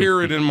that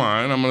spirit in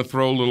mind, I'm going to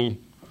throw a little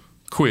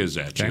quiz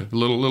at you, a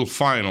little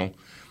final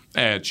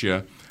at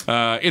you.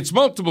 It's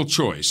multiple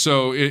choice,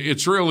 so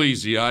it's real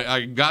easy.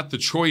 I got the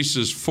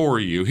choices for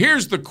you.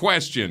 Here's the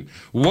question.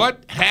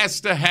 What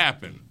has to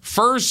happen,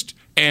 first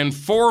and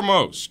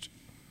foremost,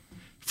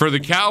 for the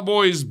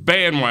Cowboys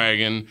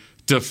bandwagon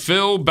to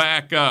fill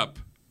back up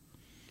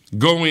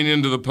going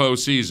into the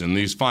postseason,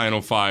 these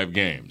final 5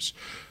 games?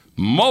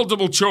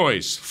 Multiple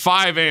choice,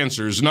 5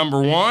 answers.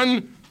 Number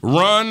 1,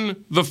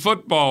 run the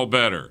football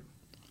better.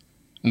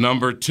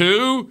 Number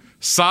 2,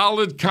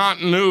 solid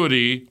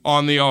continuity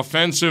on the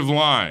offensive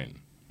line.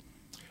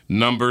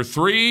 Number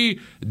 3,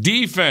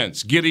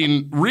 defense,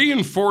 getting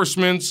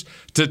reinforcements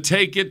to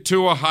take it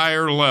to a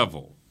higher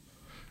level.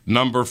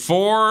 Number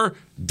 4,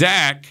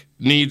 Dak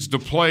needs to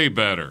play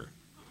better.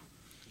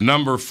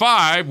 Number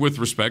 5, with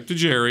respect to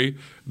Jerry,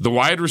 the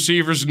wide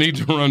receivers need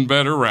to run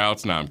better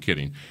routes. No, I'm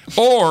kidding.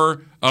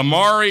 Or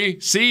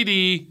Amari,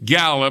 CD,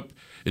 Gallup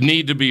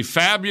need to be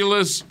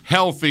fabulous,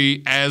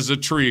 healthy as a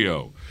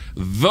trio.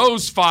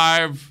 Those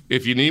 5,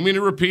 if you need me to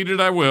repeat it,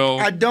 I will.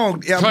 I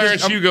don't.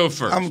 Clarence, you go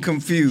first. I'm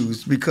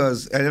confused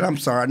because, and I'm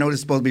sorry, I know this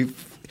is supposed to be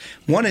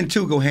 1 and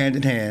 2 go hand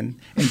in hand,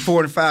 and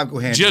 4 and 5 go hand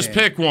in hand. Just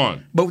pick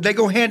one. But they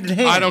go hand in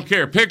hand. I don't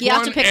care. Pick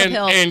one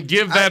and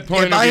give that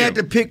point of view. If I had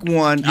to pick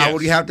one, Yes. I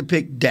would have to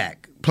pick Dak.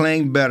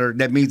 Playing better,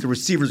 that means the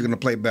receivers are going to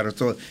play better.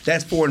 So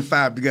that's 4 and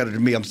 5 together to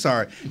me. I'm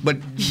sorry.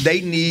 But they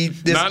need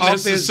this Not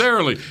offense.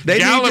 necessarily.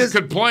 Gallup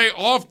could play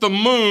off the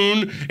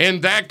moon, and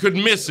Dak could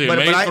miss him. But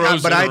I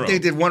row.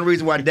 think that one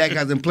reason why Dak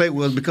hasn't played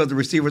well is because the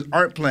receivers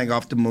aren't playing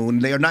off the moon.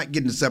 They are not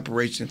getting the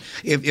separation.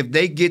 If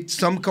they get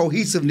some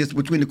cohesiveness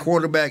between the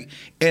quarterback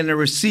and the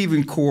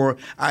receiving core,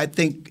 I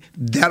think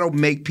that'll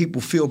make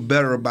people feel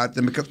better about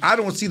them because I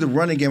don't see the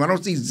running game. I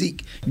don't see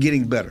Zeke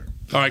getting better.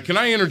 All right, can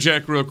I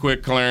interject real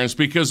quick, Clarence?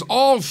 Because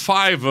all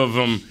 5 of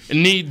them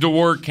need to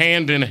work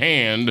hand in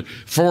hand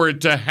for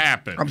it to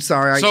happen. I'm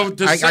sorry.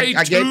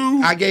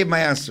 I gave my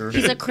answer.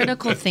 He's a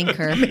critical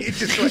thinker.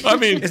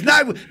 It's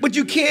not. But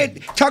you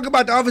can't talk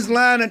about the offensive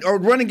line or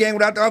running game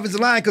without the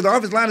offensive line because the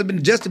offensive line has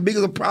been just as big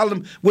of a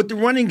problem with the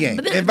running game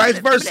and vice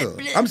versa.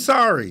 I'm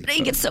sorry.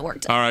 He gets so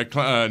worked up. All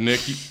right,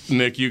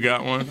 Nick, you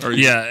got one?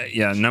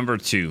 Yeah. Number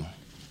 2.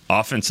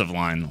 Offensive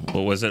line.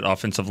 What was it?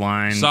 Offensive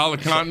line.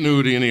 Solid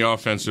continuity in the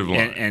offensive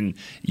line. And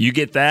you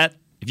get that.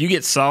 If you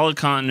get solid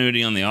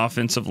continuity on the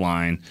offensive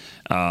line,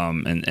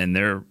 and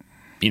they're,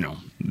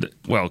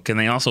 well, can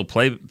they also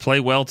play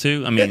well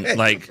too? Yeah.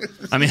 You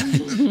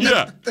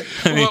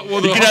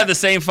could have the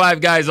same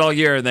 5 guys all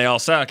year and they all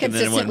suck, and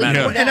then it wouldn't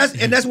matter.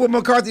 And that's what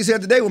McCarthy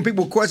said today when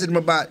people questioned him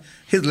about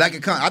his lack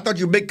of continuity. I thought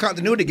you were a big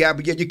continuity guy,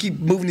 but yet you keep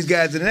moving these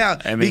guys in and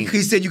out.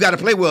 He said you got to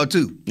play well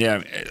too.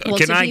 Yeah. Well,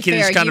 can I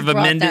just kind of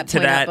amend it to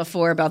that?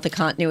 Before about the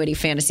continuity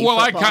fantasy Well,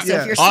 football. So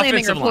if you're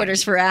slamming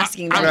reporters for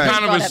asking, then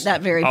you brought up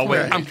that very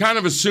point. I'm kind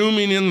of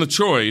assuming in the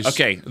choice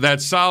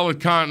that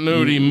solid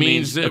continuity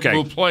means that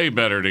we'll play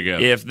better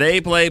together. If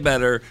they play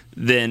better,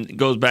 then it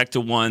goes back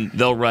to 1,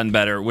 they'll run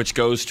better, which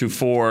goes to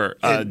 4,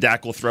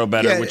 Dak will throw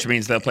better, which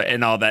means they'll play,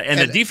 and all that. And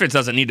the defense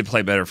doesn't need to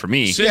play better for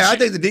me. Yeah, I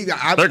think the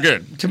defense. They're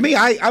good. To me,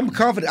 I'm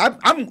confident.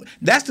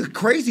 That's the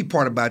crazy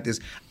part about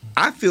this.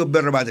 I feel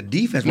better about the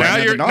defense now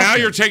right now.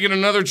 You're taking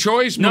another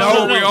choice.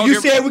 No. You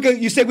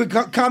said we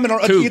could comment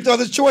on each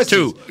other's choices.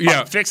 2.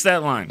 Yeah, fix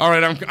that line. All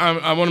right,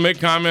 I want to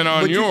make comment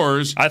on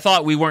yours. I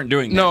thought we weren't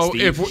doing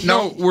that.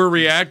 No, we're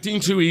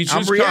reacting to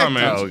each's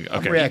comments.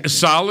 Okay.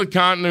 Solid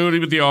continuity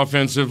with the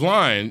offensive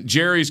line.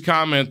 Jerry's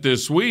comment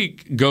this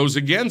week goes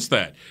against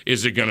that.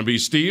 Is it going to be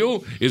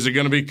Steele? Is it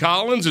going to be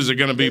Collins? Is it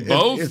going to be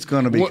both? It's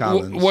going to be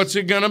Collins. What's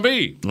it going to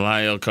be?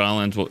 Lyle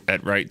Collins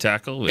at right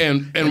tackle.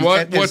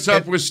 What's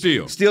up with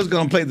Steele? Steele's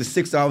going to play the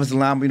 6th offensive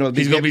line.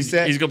 He's going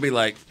to be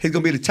like. He's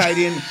going to be the tight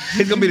end.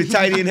 He's going to be the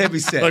tight end heavy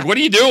set. Like, what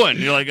are you doing?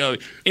 You're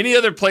like, any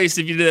other place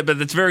if you do that, but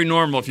that's very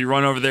normal if you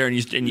run over there and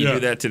you do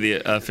that to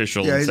the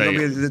official. Yeah, and he's say, going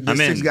to be the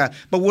 6th guy.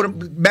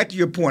 But back to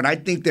your point, I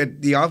think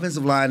that the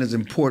offensive line is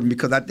important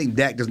because I think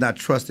Dak does not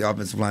trust the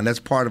offensive line. That's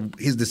part of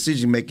his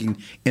decision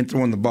making in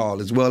throwing the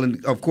ball as well.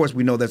 And of course,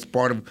 we know that's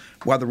part of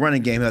why the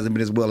running game hasn't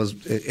been as well as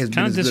has been.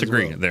 Kind of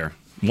disagree there.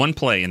 One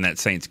play in that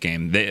Saints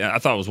game, I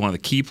thought it was one of the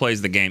key plays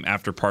of the game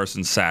after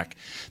Parsons' sack.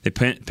 They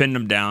pinned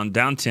him down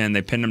 10.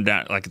 They pinned him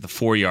down like at the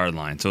 4-yard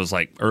line, so it was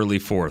like early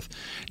 4th.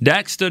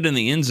 Dak stood in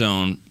the end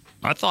zone,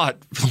 I thought,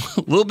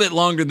 a little bit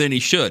longer than he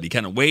should. He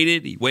kind of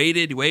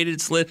waited,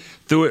 slid,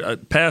 threw it a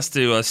pass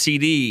to a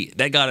CD.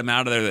 That got him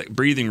out of there, that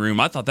breathing room.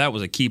 I thought that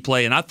was a key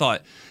play, and I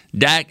thought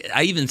Dak,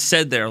 I even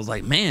said there, I was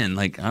like, man,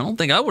 I don't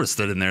think I would have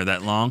stood in there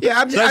that long.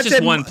 Yeah, so that's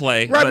just one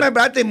play. Right,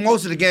 but I think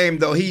most of the game,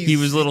 though, he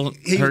was a little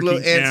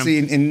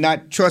antsy and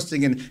not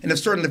trusting. And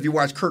certainly if you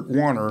watch Kurt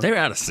Warner. They're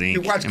out of sync.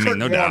 If you watch Kurt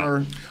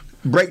Warner,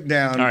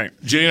 breakdown. All right,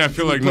 Jane, I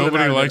feel like Put it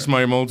nobody out likes there.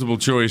 my multiple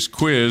choice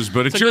quiz,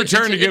 but it's your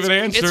turn to give an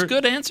answer. It's a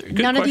good answer. Good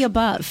None of the question.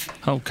 above.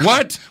 Oh, God.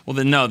 What? Well,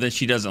 then no, then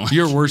she doesn't like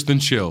You're worse than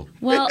chill.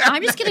 Well,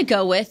 I'm just going to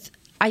go with,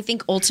 I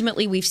think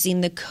ultimately we've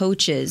seen the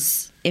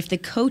coaches, if the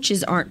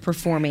coaches aren't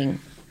performing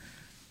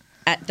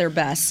at their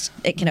best,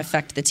 it can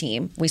affect the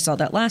team. We saw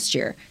that last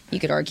year. You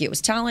could argue it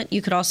was talent.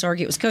 You could also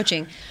argue it was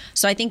coaching.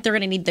 So I think they're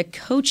going to need the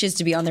coaches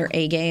to be on their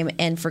A game.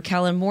 And for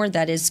Kellen Moore,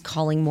 that is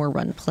calling more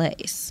run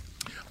plays.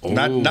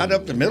 Not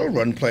up the middle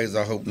run plays.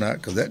 I hope not,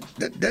 because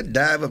that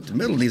dive up the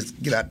middle needs to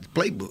get out the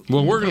playbook.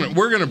 Well,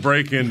 we're gonna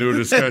break into a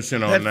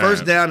discussion on that that.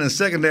 first down and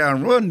second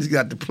down run has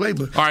got the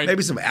playbook. All right.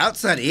 Maybe some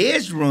outside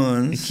edge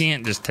runs. You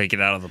can't just take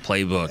it out of the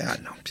playbook.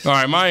 I know. All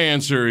right, my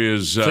answer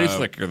is Flea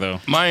flicker, though.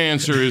 My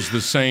answer is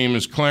the same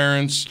as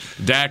Clarence.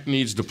 Dak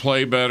needs to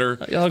play better.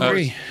 I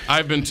agree.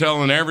 I've been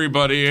telling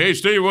everybody, hey,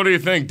 Steve, what do you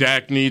think?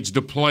 Dak needs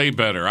to play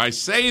better. I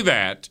say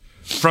that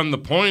from the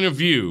point of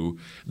view,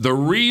 the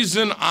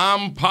reason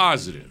I'm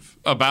positive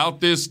about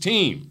this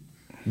team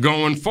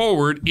going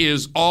forward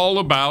is all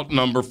about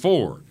number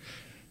 4.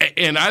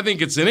 And I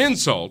think it's an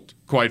insult,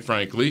 quite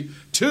frankly,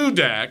 to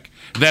Dak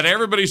that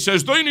everybody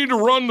says they need to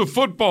run the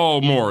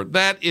football more.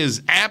 That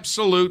is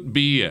absolute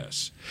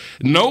BS.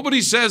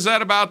 Nobody says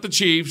that about the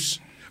Chiefs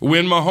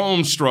when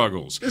Mahomes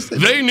struggles.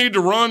 They need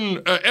to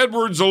run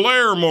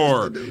Edwards-Helaire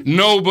more.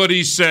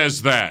 Nobody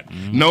says that.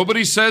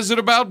 Nobody says it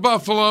about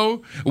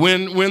Buffalo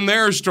when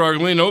they're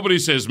struggling. Nobody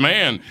says,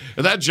 man,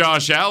 that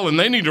Josh Allen,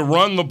 they need to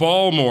run the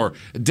ball more.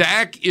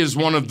 Dak is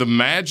one of the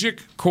magic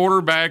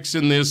quarterbacks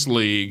in this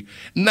league.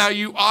 Now,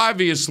 you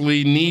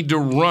obviously need to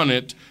run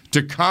it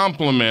to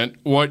complement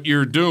what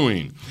you're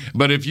doing.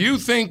 But if you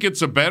think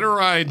it's a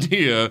better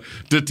idea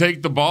to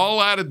take the ball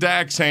out of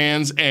Dak's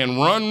hands and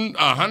run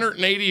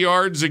 180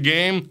 yards a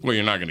game, well,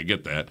 you're not going to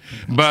get that,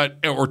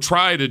 or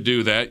try to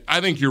do that,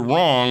 I think you're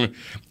wrong.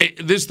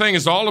 This thing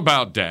is all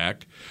about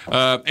Dak.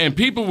 And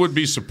people would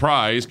be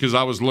surprised because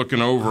I was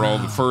looking over all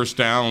the first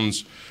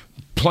downs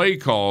play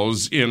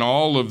calls in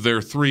all of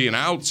their 3 and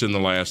outs in the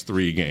last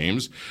 3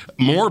 games.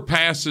 More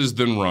passes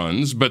than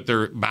runs, but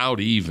they're about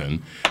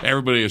even.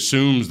 Everybody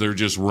assumes they're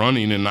just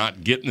running and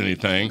not getting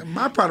anything.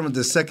 My problem with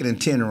the 2nd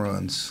and 10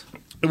 runs.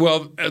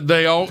 Well,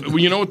 they all.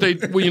 You know what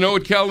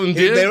Kellen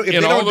did if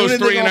in all those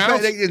 3 and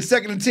outs. In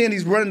 2nd and 10,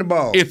 he's running the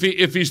ball.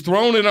 If he's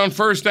throwing it on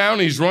first down,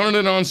 he's running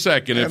it on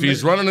second. If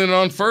he's running it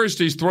on first,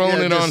 he's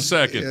throwing it on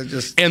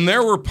second. And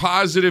there were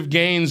positive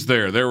gains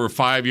there. There were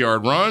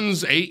 5-yard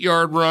runs,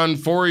 8-yard run,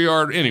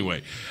 4-yard.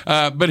 Anyway,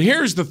 but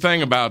here's the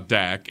thing about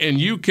Dak, and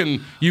you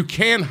can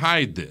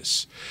hide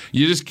this.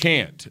 You just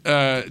can't.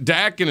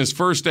 Dak in his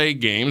first 8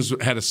 games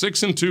had a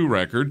 6-2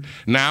 record.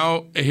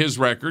 Now his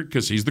record,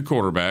 because he's the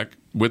quarterback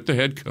with the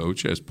head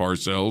coach, as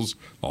Parcells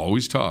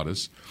always taught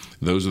us.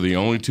 Those are the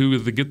only 2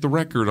 that get the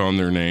record on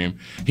their name.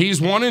 He's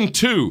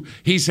 1-2.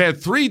 He's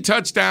had 3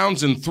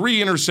 touchdowns and 3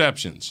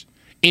 interceptions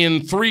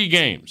in 3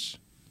 games.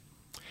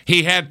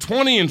 He had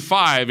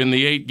 20-5 in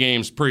the 8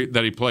 games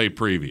that he played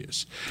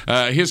previous.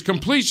 His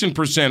completion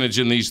percentage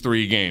in these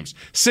 3 games,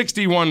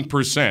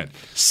 61%.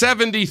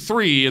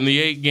 73 in the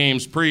 8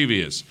 games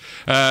previous.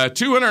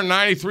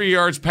 293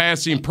 yards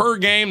passing per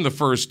game the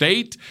first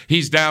 8.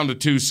 He's down to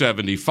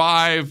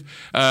 275.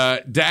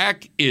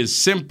 Dak is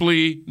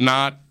simply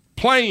not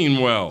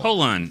playing well.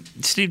 Hold on.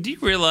 Steve, do you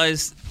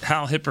realize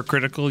how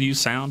hypocritical you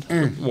sound?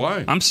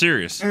 Why? I'm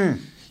serious.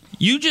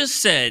 You just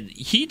said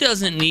he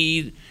doesn't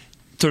need...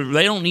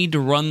 They don't need to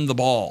run the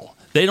ball.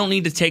 They don't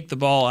need to take the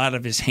ball out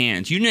of his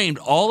hands. You named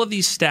all of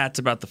these stats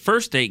about the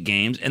first 8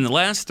 games and the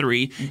last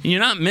 3, and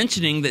you're not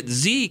mentioning that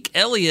Zeke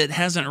Elliott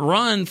hasn't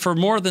run for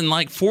more than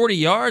like 40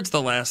 yards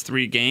the last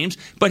 3 games,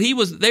 but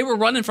they were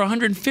running for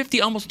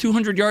 150, almost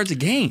 200 yards a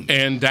game.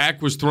 And Dak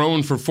was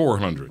throwing for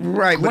 400.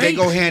 Right, but they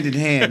go hand in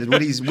hand.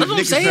 That's what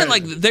I'm saying.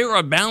 Like, they were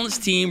a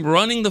balanced team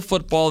running the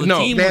football. The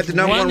team they had the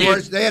number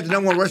running. they had the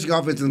number 1 rushing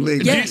offense in the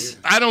league. Yes.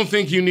 I don't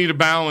think you need a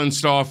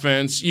balanced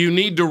offense. You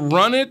need to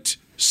run it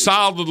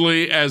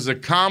solidly as a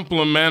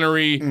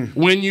complementary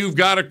when you've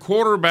got a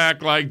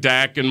quarterback like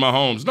Dak and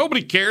Mahomes.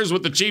 Nobody cares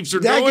what the Chiefs are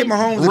Dak doing. And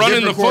Mahomes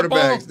running the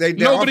football.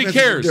 Nobody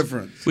cares.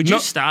 Would you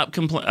stop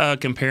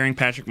comparing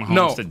Patrick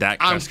Mahomes to Dak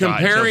Prescott? I'm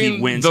comparing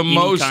he wins the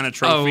most kind of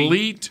trophy?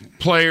 Elite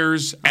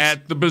players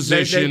at the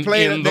position in the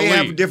league. They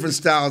have different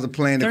styles of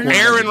playing the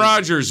quarterback. Aaron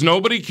Rodgers.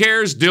 Nobody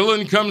cares.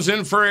 Dylan comes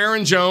in for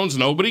Aaron Jones.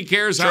 Nobody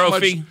cares how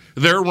much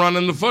they're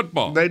running the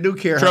football. They do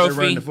care how they're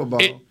running the football.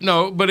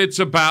 No, but it's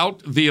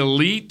about the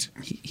elite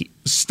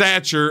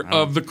stature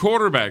of the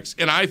quarterbacks,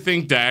 and I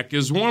think Dak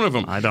is one of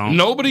them. I don't.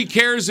 Nobody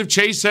cares if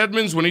Chase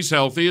Edmonds, when he's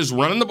healthy, is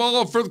running the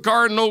ball for the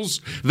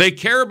Cardinals. They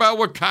care about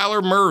what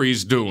Kyler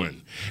Murray's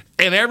doing.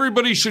 And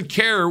everybody should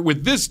care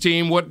with this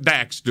team what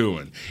Dak's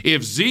doing.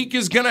 If Zeke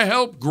is going to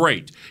help,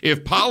 great.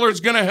 If Pollard's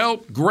going to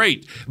help,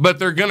 great. But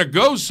they're going to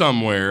go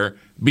somewhere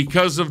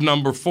because of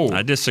number 4.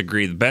 I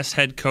disagree. The best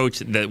head coach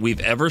that we've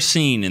ever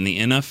seen in the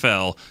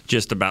NFL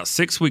just about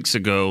 6 weeks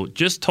ago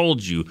just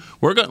told you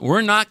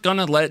we're not going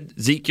to let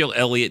Ezekiel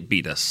Elliott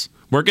beat us.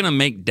 We're going to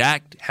make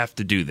Dak have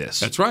to do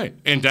this. That's right.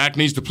 And Dak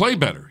needs to play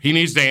better. He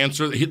needs to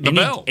answer the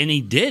bell. And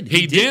he did.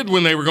 He did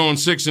when they were going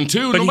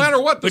 6-2, no matter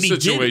what the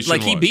situation was.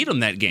 Like, he beat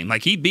them that game.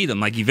 Like, he beat them.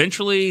 Like,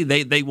 eventually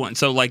they won.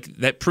 So, like,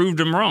 that proved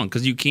him wrong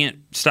because you can't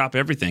stop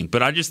everything.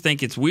 But I just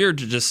think it's weird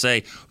to just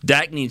say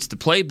Dak needs to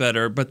play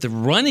better, but the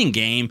running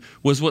game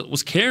was what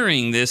was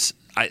carrying this.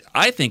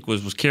 I think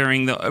was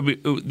carrying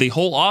the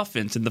whole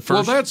offense in the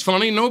first. Well, that's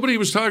funny. Nobody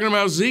was talking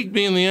about Zeke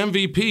being the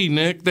MVP,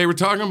 Nick. They were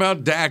talking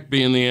about Dak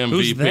being the MVP.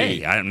 Who's they?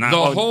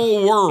 The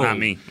whole world. Not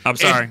me. I'm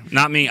sorry.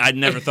 Not me. I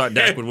never thought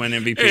Dak would win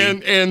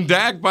MVP. And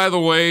Dak, by the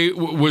way,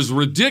 was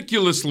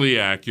ridiculously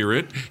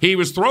accurate. He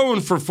was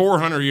throwing for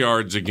 400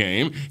 yards a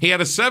game. He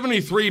had a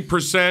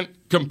 73%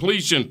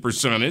 completion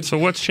percentage. So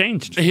what's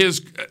changed?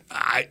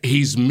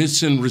 He's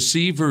missing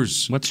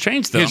receivers. What's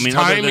changed, though? His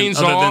timing's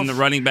other off. than the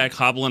running back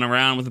hobbling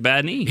around with a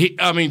bad knee.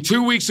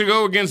 2 weeks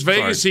ago against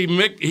Vegas,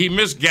 he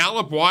missed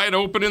Gallup wide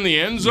open in the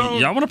end zone.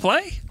 Y'all want to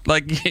play?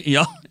 Like,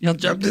 y'all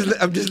jump.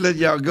 I'm just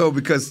letting y'all go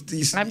because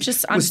I'm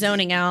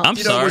zoning out. I'm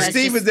sorry. When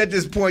Steve is at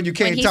this point, you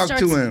can't talk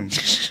to him.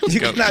 You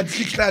cannot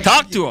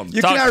talk to him.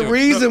 You cannot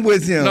reason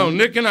with him. No,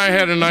 Nick and I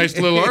had a nice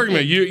little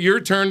argument. Your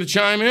turn to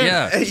chime in.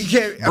 Yeah, you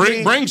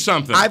can't. Bring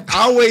something. I've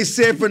always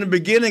said from the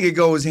beginning it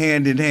goes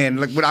hand in hand.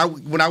 Like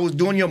when I was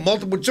doing your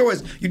multiple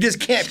choice, you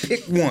just can't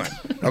pick one.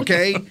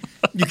 Okay,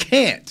 you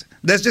can't.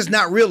 That's just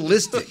not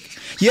realistic.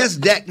 Yes,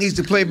 Dak needs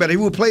to play better. He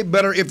would play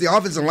better if the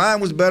offensive line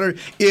was better,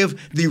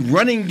 if the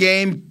running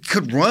game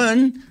could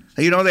run.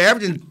 You know, they're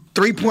averaging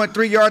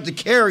 3.3 yards a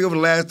carry over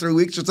the last 3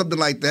 weeks or something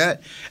like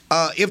that.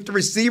 If the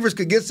receivers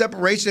could get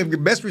separation, if your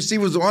best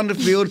receivers are on the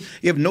field,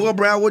 if Noah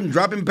Brown wasn't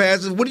dropping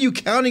passes, what are you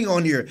counting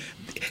on here?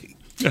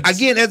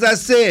 Again, as I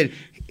said,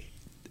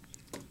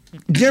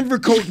 Denver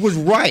coach was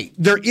right.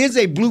 There is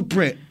a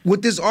blueprint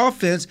with this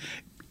offense.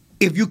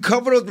 If you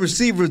cover those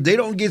receivers, they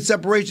don't get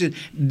separation.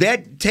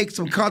 That takes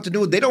some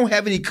continuity. They don't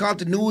have any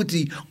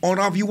continuity on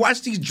offense. You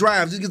watch these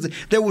drives,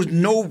 there was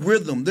no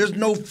rhythm. There's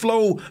no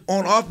flow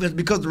on offense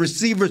because the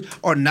receivers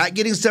are not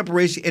getting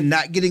separation and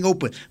not getting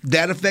open.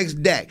 That affects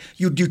Dak.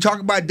 You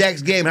talk about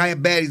Dak's game and how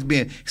bad he's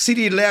been.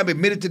 CeeDee Lamb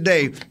admitted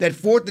today that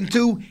 4th and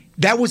 2,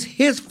 that was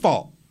his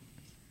fault.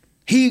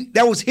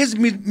 That was his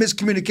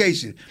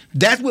miscommunication.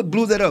 That's what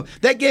blew that up.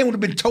 That game would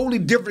have been totally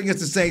different against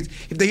the Saints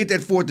if they hit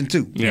that 4th and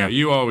 2. Yeah,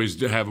 you always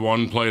have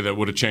one play that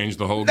would have changed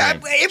the whole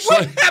game.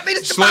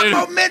 It's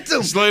about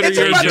momentum. Slater, it's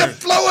about the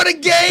flow of the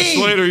game.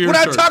 Slater, when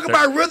I talk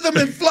about rhythm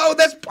and flow,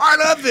 that's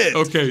part of it.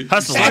 Okay,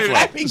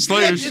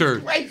 Slater's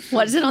turn.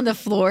 What is it on the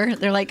floor?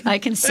 They're like, I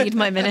concede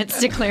my minutes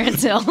to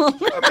Clarence Hill.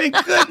 I mean,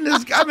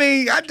 goodness. I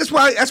mean, that's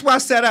why I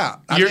sat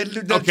out.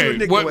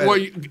 Okay,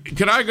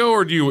 can I go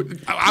or do you?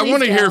 I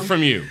want to hear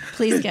from you.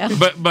 Please go.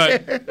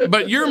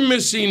 But you're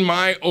missing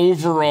my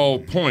overall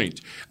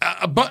point.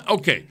 But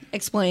okay,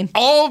 explain.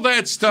 All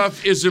that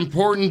stuff is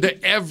important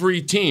to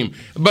every team,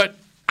 but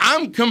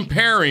I'm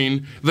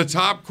comparing the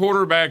top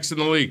quarterbacks in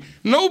the league.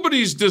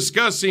 Nobody's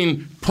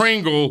discussing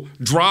Pringle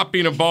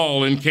dropping a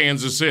ball in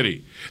Kansas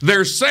City.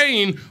 They're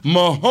saying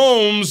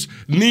Mahomes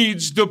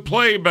needs to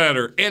play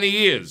better, and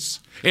he is.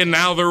 And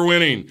now they're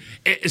winning.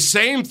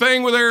 Same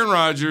thing with Aaron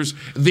Rodgers.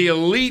 The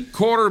elite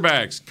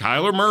quarterbacks.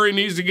 Kyler Murray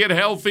needs to get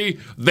healthy.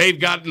 They've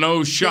got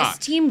no shot.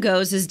 This team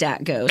goes as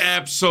Dak goes.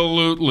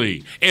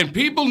 Absolutely. And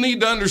people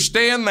need to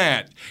understand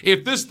that.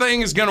 If this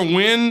thing is going to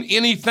win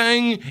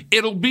anything,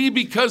 it'll be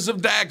because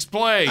of Dak's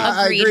play.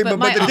 I agree, but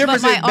the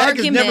difference is Dak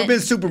has never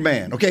been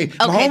Superman. Okay,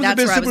 Mahomes has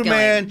been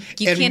Superman,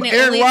 and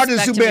Aaron Rodgers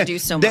is Superman. Do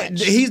so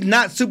much. He's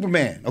not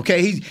Superman.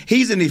 Okay,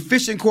 he's an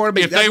efficient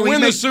quarterback. If they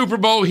win the Super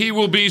Bowl, he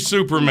will be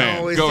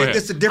Superman. No, Go ahead.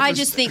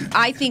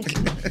 I think,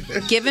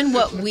 given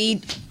what we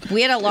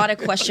had a lot of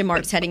question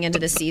marks heading into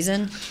the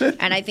season,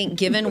 and I think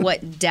given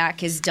what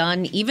Dak has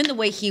done, even the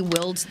way he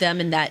willed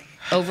them in that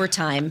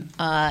overtime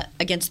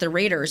against the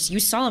Raiders, you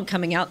saw him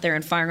coming out there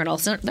and firing on all.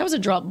 That was a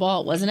drop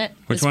ball, wasn't it?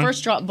 His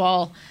first drop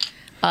ball,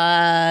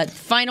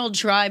 final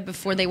drive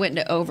before they went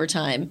into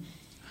overtime.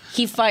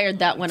 He fired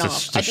that one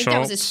off. I think that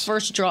was his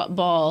first drop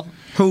ball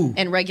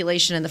in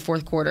regulation in the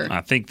fourth quarter.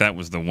 I think that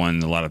was the one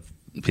a lot of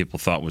people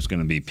thought was going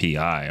to be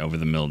PI over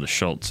the middle to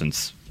Schultz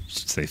since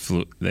they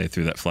threw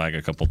that flag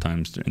a couple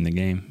times in the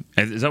game.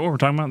 Is that what we're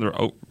talking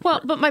about?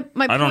 But my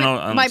I don't know.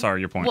 I'm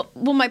sorry, your point.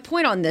 Well, my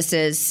point on this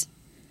is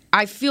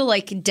I feel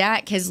like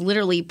Dak has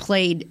literally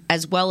played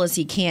as well as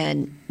he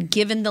can,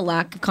 given the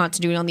lack of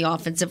continuity on the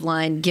offensive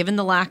line, given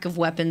the lack of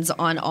weapons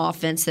on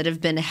offense that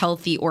have been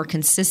healthy or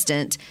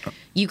consistent.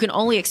 You can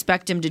only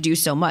expect him to do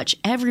so much.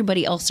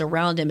 Everybody else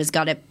around him has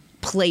got to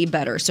play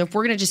better. So if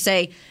we're going to just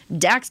say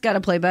Dak's got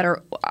to play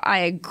better, I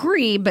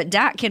agree, but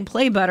Dak can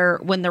play better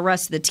when the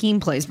rest of the team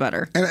plays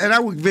better. And I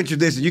would venture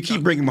this, and you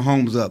keep bringing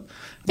Mahomes up.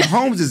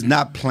 Mahomes is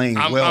not playing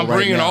well right now. I'm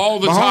bringing all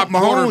the top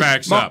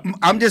quarterbacks up.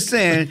 I'm just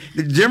saying,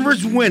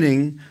 Denver's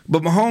winning,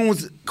 but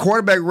Mahomes'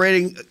 quarterback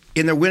rating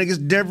In their win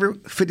against Denver,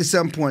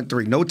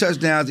 57.3. No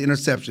touchdowns,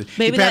 interceptions.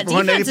 Maybe that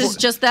defense is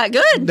just that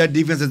good. That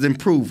defense has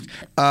improved.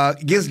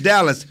 Against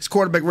Dallas, his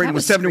quarterback rating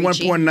was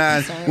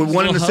 71.9 with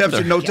one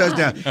interception, no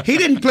touchdown. He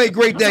didn't play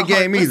great that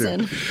game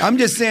either. I'm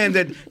just saying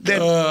that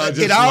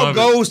it all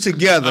goes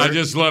together. I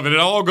just love it. It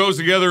all goes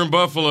together in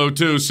Buffalo,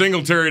 too.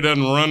 Singletary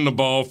doesn't run the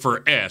ball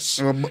for S.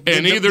 And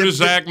neither does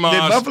Zach Moss.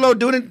 Did Buffalo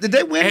do it? Did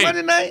they win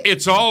Monday night?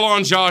 It's all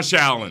on Josh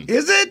Allen.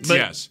 Is it?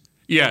 Yes.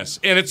 Yes,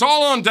 and it's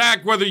all on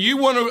Dak, whether you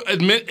want to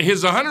admit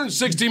his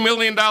 $160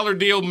 million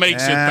deal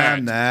makes it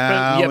that.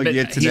 Now we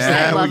get to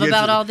that. What I love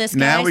about all this, guys,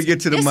 now we get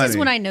to the money. This is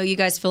when I know you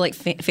guys feel like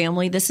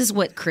family. This is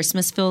what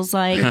Christmas feels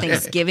like.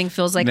 Thanksgiving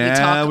feels like. We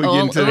talk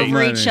all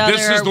over each other.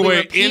 This is the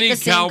way any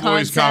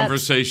Cowboys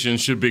conversation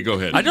should be. Go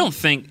ahead. I don't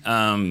think,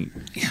 and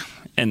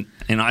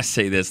I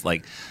say this,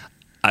 like,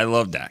 I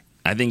love Dak.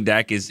 I think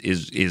Dak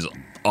is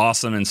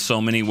awesome in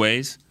so many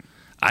ways.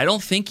 I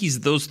don't think he's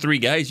those three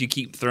guys you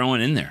keep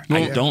throwing in there.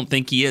 I don't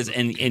think he is.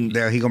 And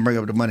there, he gonna bring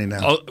up the money now.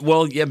 Oh,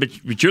 well, yeah,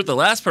 but you're the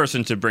last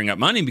person to bring up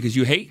money because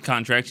you hate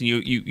contracts and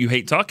you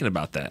hate talking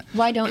about that.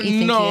 Why don't you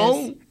think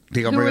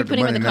he is? Who are we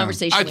putting in the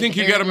conversation? I think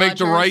you got to make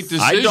the right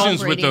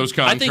decisions with those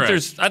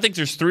contracts. I think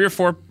there's 3 or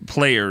 4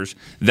 players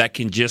that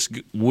can just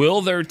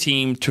will their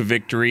team to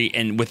victory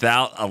and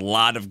without a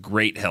lot of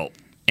great help.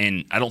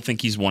 And I don't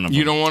think he's one of them.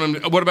 You don't want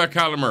him. What about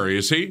Kyler Murray?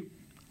 Is he?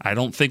 I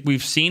don't think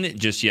we've seen it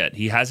just yet.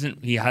 He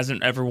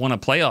hasn't ever won a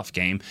playoff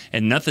game,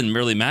 and nothing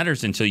really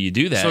matters until you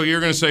do that. So you're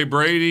going to say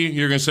Brady,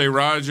 you're going to say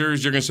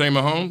Rodgers, you're going to say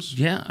Mahomes?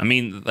 Yeah, I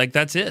mean, like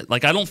that's it.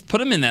 Like I don't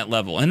put him in that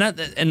level,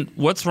 and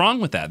what's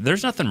wrong with that?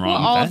 There's nothing wrong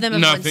with that. All of them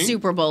have won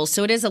Super Bowls,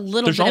 so it is a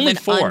little bit of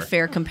an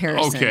unfair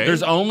comparison. Okay,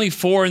 there's only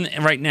 4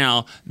 right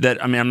now that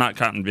I'm not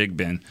counting Big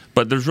Ben,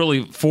 but there's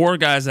really 4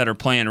 guys that are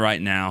playing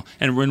right now.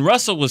 And when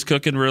Russell was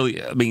cooking,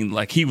 really, I mean,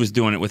 like he was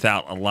doing it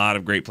without a lot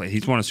of great play.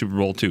 He's won a Super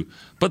Bowl too.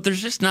 But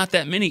there's just not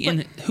that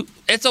many.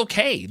 It's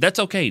okay. That's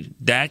okay.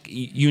 Dak,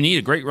 you need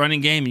a great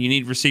running game and you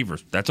need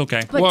receivers. That's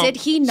okay. But did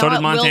he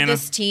not will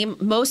this team?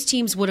 Most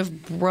teams would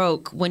have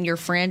broke when your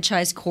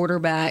franchise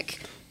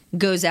quarterback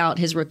goes out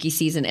his rookie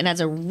season. And as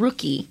a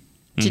rookie,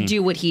 to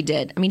do what he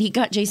did. I mean, he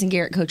got Jason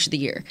Garrett Coach of the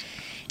Year.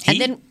 And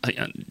then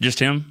just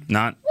him,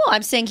 not. Well,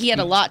 I'm saying he had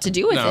a lot to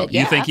do with it.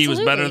 You think he was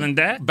better than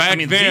Dak? Back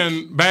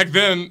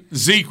then,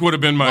 Zeke would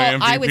have been my MVP.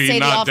 I would say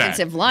not the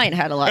offensive line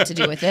had a lot to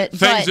do with it.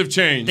 Things have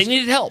changed. They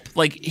needed help.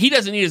 Like he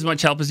doesn't need as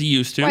much help as he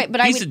used to. Right, but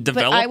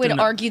I would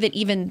argue that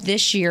even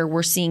this year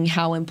we're seeing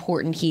how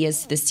important he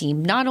is to this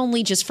team, not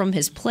only just from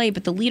his play,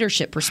 but the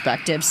leadership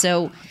perspective.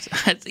 So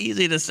it's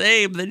easy to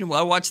say, but then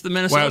I watched the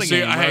Minnesota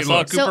game. I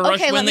saw Cooper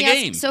Rush win the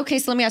game. So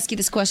let me ask you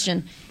this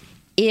question: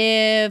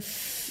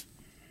 if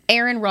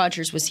Aaron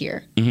Rodgers was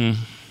here,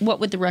 what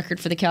would the record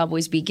for the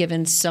Cowboys be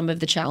given some of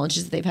the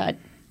challenges that they've had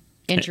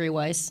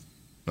injury-wise?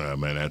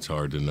 Man, that's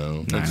hard to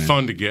know. It's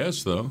fun to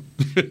guess, though.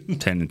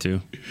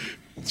 10-2.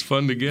 It's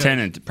fun to guess.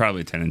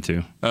 Probably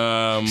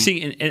 10-2.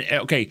 See,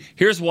 okay,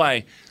 here's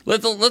why.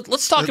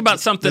 Let's talk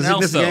about something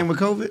else. Is this game with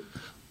COVID?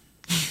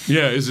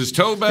 Yeah, is his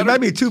toe better? It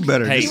might be 2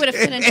 better. He would have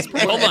finished.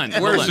 Hold on.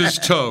 Where's his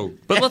toe?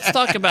 But let's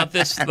talk about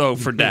this, though,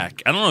 for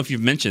Dak. I don't know if you've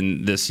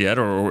mentioned this yet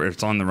or if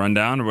it's on the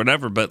rundown or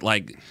whatever, but,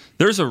 like,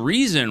 there's a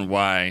reason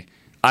why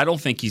I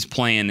don't think he's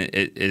playing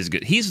as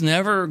good. He's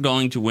never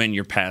going to win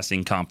your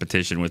passing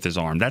competition with his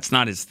arm. That's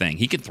not his thing.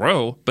 He can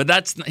throw, but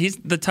he's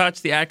the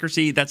touch, the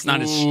accuracy. That's not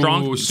his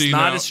strong.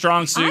 His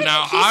strong suit.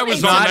 Now I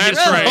was on that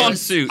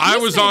train. I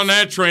was on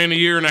that train a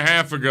year and a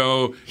half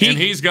ago, and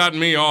he's gotten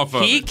me off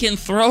of it. He can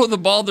throw the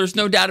ball. There's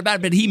no doubt about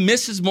it. But he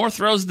misses more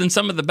throws than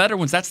some of the better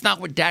ones. That's not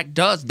what Dak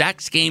does.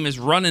 Dak's game is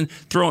running,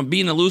 throwing,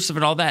 being elusive,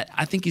 and all that.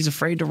 I think he's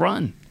afraid to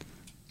run.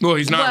 Well,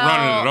 he's not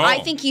running at all. I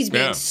think he's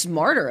being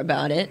smarter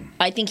about it.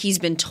 I think he's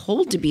been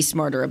told to be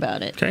smarter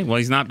about it. Okay, well,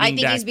 he's not being I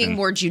think he's being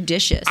more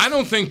judicious. I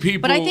don't think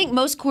people... But I think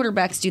most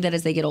quarterbacks do that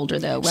as they get older,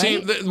 though,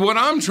 right? See, what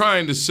I'm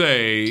trying to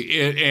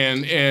say,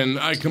 and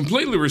I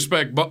completely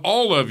respect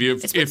all of you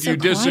if you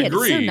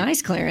disagree. It's so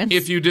nice, Clarence.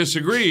 If you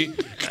disagree,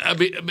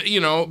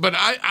 but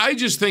I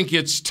just think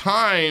it's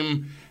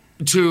time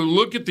to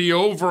look at the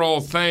overall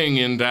thing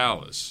in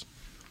Dallas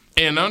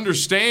and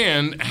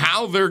understand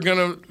how they're going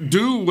to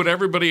do what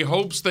everybody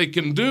hopes they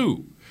can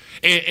do.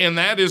 And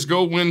that is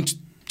go win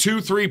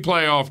 2-3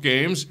 playoff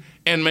games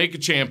and make a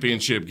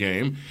championship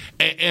game.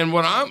 And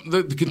what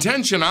the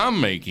contention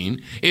I'm making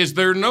is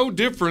they're no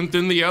different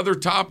than the other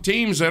top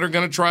teams that are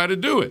going to try to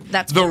do it.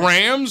 That's the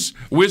Rams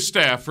with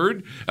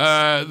Stafford,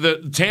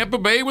 the Tampa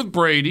Bay with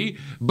Brady,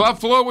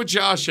 Buffalo with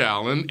Josh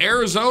Allen,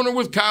 Arizona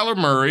with Kyler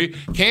Murray,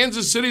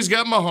 Kansas City's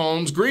got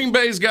Mahomes, Green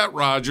Bay's got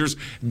Rodgers.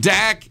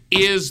 Dak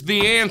is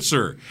the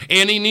answer,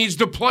 and he needs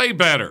to play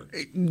better.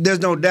 There's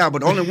no doubt,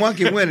 but only one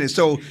can win it.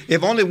 So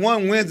if only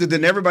one wins it,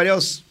 then everybody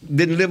else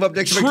didn't live up to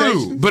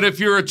expectations. True, but if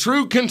you're a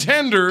true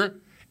contender,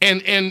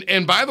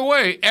 and by the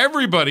way,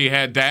 everybody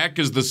had Dak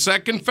as the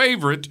second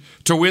favorite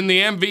to win the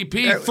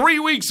MVP 3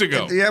 weeks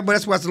ago. Yeah, but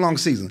that's why it's a long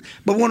season.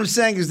 But what I'm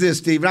saying is this,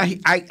 Steve.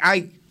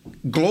 I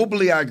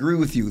globally, I agree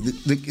with you.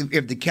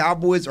 If the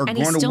Cowboys are And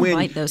he going to still win,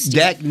 might, though, Steve.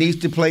 Dak needs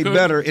to play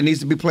better. It needs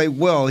to be played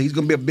well. He's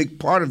going to be a big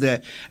part of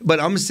that. But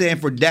I'm saying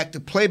for Dak to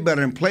play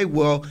better and play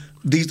well,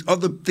 these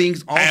other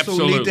things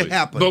also need to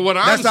happen. But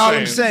That's all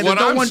I'm saying. There's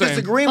no one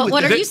disagreeing with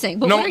what that. are you saying?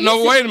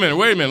 No, wait a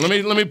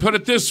minute. Let me put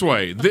it this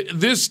way.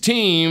 This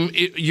team,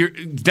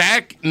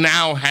 Dak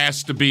now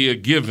has to be a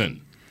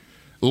given,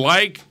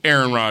 like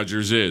Aaron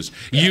Rodgers is.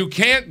 You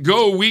can't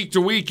go week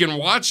to week and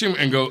watch him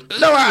and go,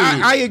 No,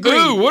 I agree.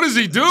 Ooh, what is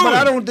he doing? But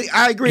I don't think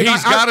I agree.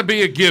 He's got to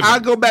be a given.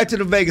 I'll go back to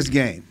the Vegas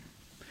game.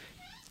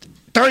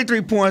 33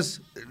 points,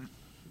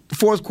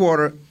 fourth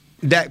quarter.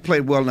 Dak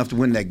played well enough to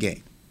win that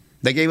game.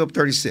 They gave up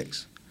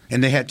 36,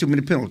 and they had too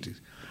many penalties.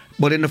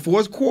 But in the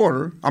fourth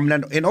quarter,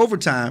 in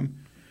overtime,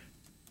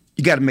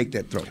 you got to make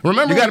that throw.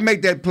 Remember, you got to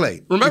make that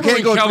play. Remember you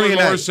when can't go Kelly 3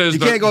 and Moore out. says You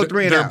can't go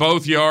 3 and they're out.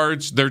 both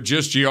yards, they're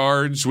just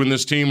yards when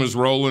this team was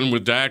rolling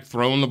with Dak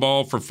throwing the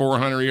ball for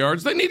 400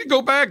 yards? They need to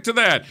go back to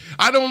that.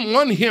 I don't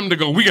want him to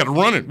go, we got to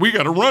run it. We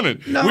got to run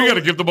it. No, we got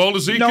to give the ball to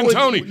Zeke and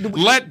Tony.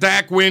 Let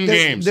Dak win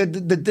games.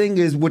 The thing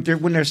is, when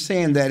they're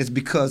saying that is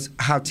because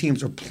how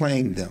teams are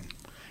playing them.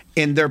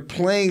 And they're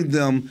playing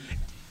them.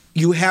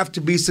 You have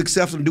to be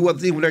successful and do other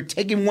things. When they're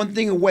taking one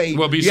thing away,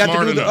 Well, be you smart have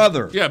to do enough. the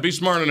other. Yeah, be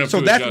smart enough. So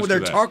to that's adjust what they're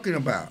to that. talking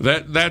about.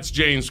 That's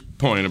Jane's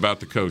point about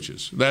the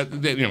coaches.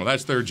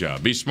 That's their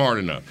job. Be smart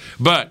enough.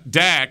 But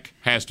Dak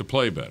has to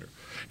play better,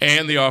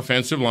 and the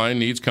offensive line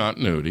needs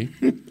continuity.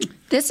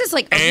 This is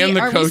like,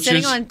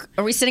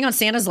 are we sitting on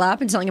Santa's lap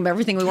and telling him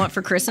everything we want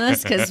for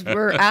Christmas? Because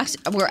we're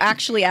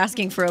actually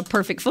asking for a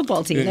perfect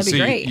football team. That'd be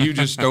great. You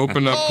just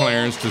opened up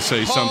Clarence to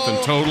say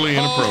something totally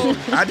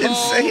inappropriate. I didn't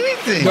say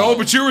anything. No,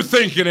 but you were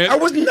thinking it. I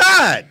was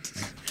not.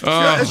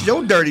 That's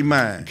your dirty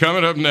mind.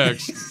 Coming up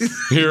next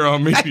here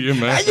on Media How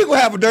Mash. you gonna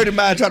have a dirty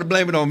mind and try to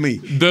blame it on me?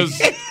 Does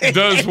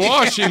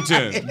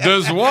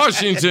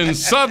Washington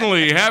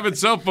suddenly have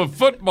itself a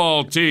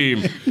football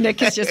team? Nick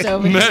is just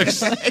over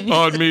Next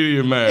on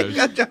Media Mash.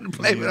 Trying to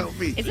blame it on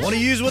me. Want to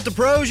use what the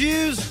pros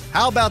use?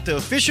 How about the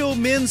official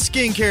men's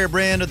skincare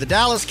brand of the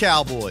Dallas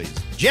Cowboys,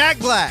 Jack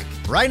Black?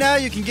 Right now,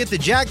 you can get the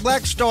Jack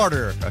Black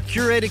Starter, a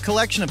curated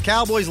collection of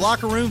Cowboys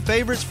locker room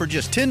favorites for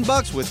just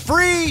 $10 with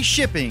free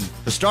shipping.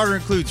 The starter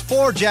includes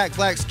 4 Jack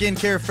Black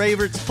skincare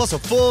favorites, plus a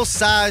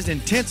full-sized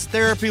intense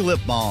therapy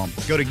lip balm.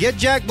 Go to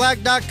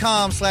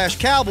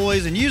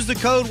getjackblack.com/Cowboys and use the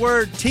code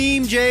word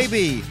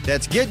TEAMJB.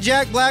 That's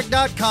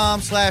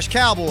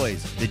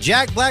getjackblack.com/Cowboys. The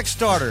Jack Black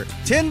Starter,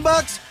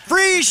 $10,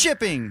 free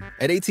shipping.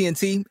 At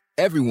AT&T,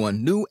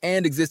 everyone, new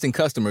and existing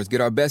customers,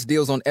 get our best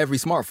deals on every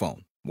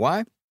smartphone.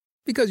 Why?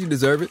 Because you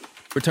deserve it.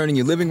 For turning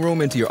your living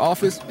room into your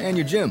office and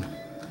your gym.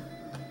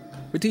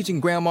 For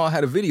teaching Grandma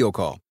how to video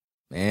call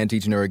and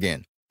teaching her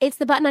again. It's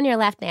the button on your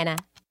left, Nana.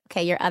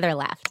 Okay, your other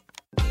left.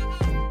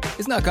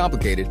 It's not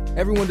complicated.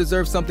 Everyone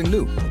deserves something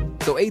new.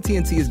 So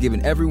AT&T is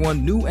giving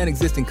everyone, new and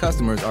existing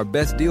customers, our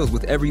best deals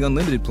with every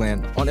unlimited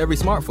plan on every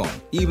smartphone,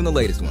 even the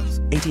latest ones.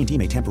 AT&T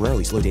may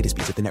temporarily slow data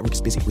speeds if the network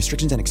is busy.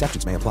 Restrictions and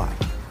exceptions may apply.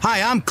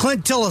 Hi, I'm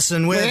Clint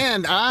Tillison with...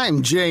 And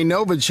I'm Jay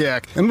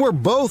Novacek, and we're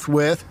both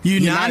with...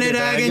 United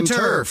Ag and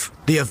Turf,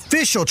 the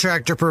official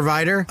tractor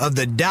provider of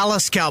the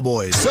Dallas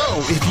Cowboys. So,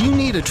 if you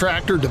need a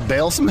tractor to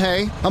bale some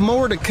hay, a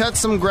mower to cut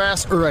some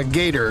grass, or a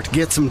gator to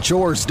get some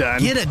chores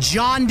done... Get a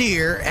John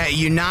Deere at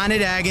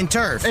United Ag and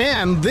Turf.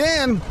 And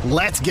then,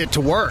 let's get to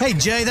work. Hey,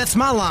 Jay, that's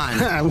my line.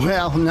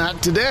 Well,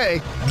 not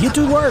today. Get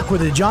to work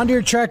with a John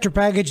Deere tractor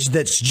package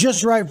that's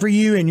just right for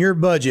you and your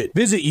budget.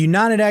 Visit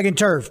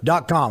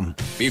UnitedAgAndTurf.com.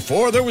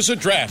 Before there was a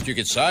draft, you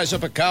could size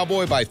up a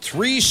cowboy by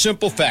 3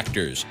 simple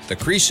factors: the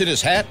crease in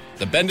his hat,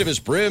 the bend of his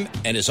brim,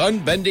 and his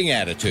unbending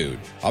attitude.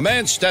 A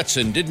man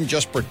Stetson didn't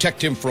just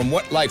protect him from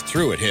what life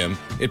threw at him,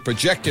 it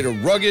projected a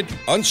rugged,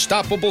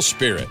 unstoppable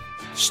spirit.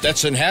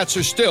 Stetson hats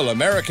are still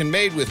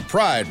American-made with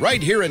pride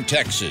right here in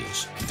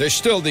Texas. They're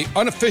still the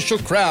unofficial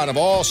crown of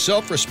all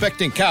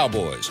self-respecting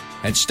cowboys,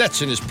 and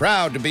Stetson is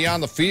proud to be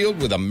on the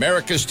field with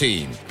America's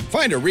team.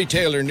 Find a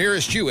retailer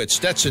nearest you at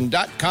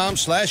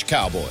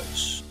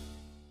stetson.com/cowboys.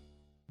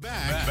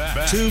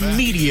 Back to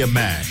Media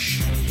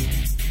Mash.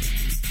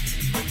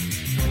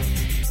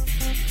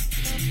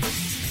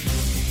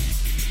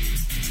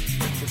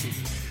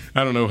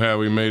 I don't know how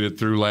we made it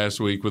through last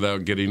week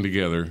without getting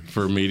together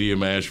for Media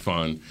Mash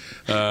fun.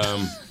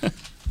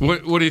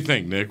 What do you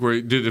think, Nick?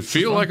 Did it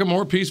feel like a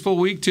more peaceful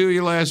week to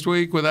you last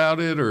week without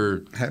it,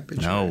 or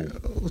no?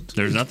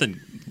 There's nothing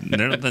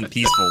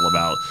peaceful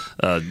about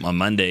a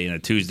Monday and a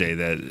Tuesday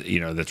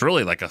that's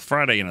really like a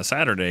Friday and a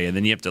Saturday, and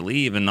then you have to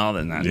leave and all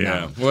that. Yeah.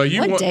 No. Well,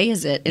 what day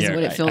is it? Is what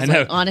it feels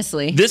like,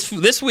 honestly.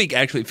 This week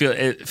actually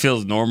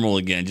feels normal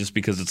again, just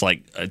because it's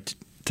like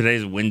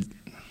today's Wednesday.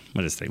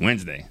 What is today?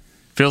 Wednesday.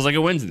 Feels like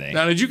a Wednesday.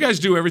 Now, did you guys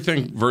do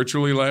everything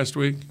virtually last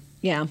week?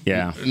 Yeah.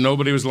 Yeah.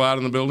 Nobody was allowed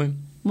in the building?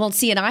 Well,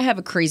 see, and I have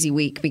a crazy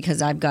week because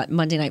I've got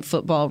Monday Night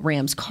Football,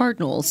 Rams,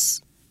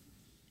 Cardinals,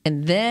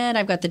 and then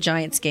I've got the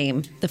Giants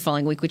game the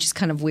following week, which is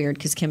kind of weird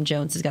because Kim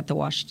Jones has got the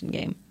Washington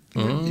game.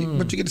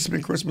 But you get to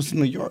spend Christmas in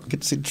New York,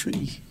 get to see the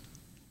tree.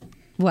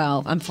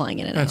 Well, I'm flying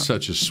in and That's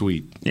out. such a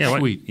sweet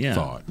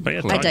thought.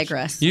 But I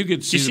digress. You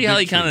could see. You see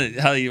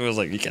how he was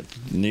like, you got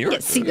New York.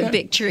 Get to see the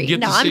big tree. Get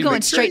No, to see I'm the going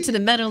big straight tree. to the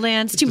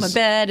Meadowlands, to my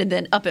bed, and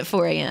then up at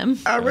 4 a.m.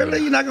 Really?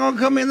 You're not going to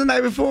come in the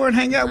night before and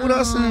hang out with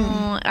us?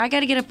 Oh, I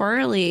got to get up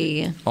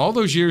early. All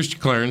those years,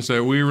 Clarence,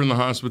 that we were in the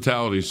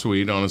hospitality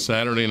suite on a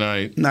Saturday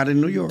night. Not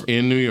in New York.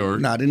 In New York.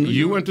 Not in New York.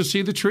 You went to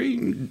see the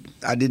tree?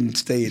 I didn't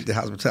stay at the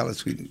hospitality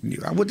suite in New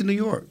York. I went to New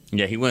York.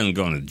 Yeah, he wasn't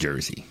going to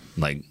Jersey.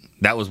 Like,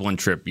 that was one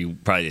trip you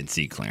probably didn't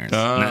see, Clarence.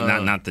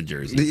 Not the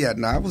Jersey. Yeah,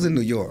 no, I was in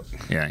New York.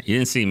 Yeah, you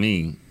didn't see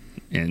me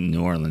in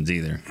New Orleans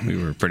either.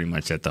 We were pretty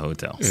much at the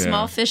hotel.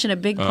 Small fish in a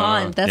big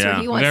pond. That's what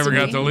he wants Never to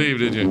got be. to leave,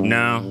 did you?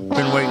 No.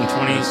 Been waiting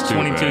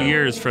 22 bad.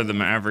 years for the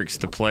Mavericks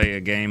to play a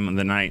game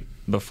the night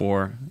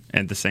before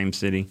at the same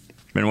city.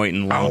 Been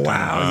waiting a long time.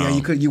 Wow. Yeah,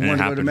 you And wanted it to go to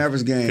the happened.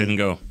 Mavericks game. Couldn't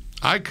go.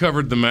 I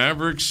covered the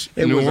Mavericks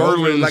It New was over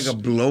Orleans like a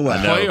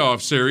blowout.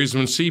 playoff series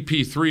when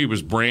CP3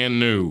 was brand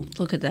new.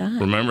 Look at that.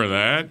 Remember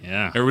that?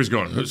 Yeah. Everybody's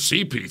going,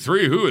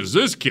 CP3, who is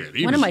this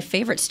kid? One of my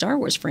favorite Star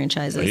Wars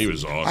franchises. He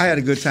was awesome. I had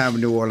a good time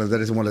in New Orleans. I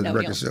just wanted No, the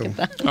we record don't show.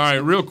 skip that. All right,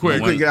 real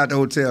quick. I couldn't get out the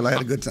hotel. I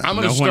had a good time. I'm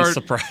going to No one's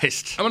start.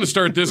 surprised. I'm going to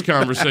start this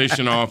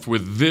conversation off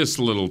with this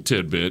little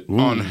tidbit.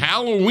 On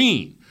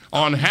Halloween,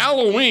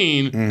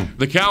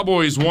 the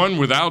Cowboys won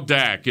without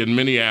Dak in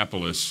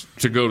Minneapolis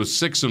to go to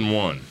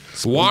 6-1.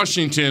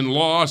 Washington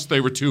lost;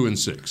 they were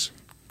 2-6.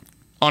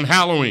 On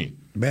Halloween,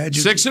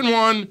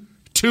 6-1,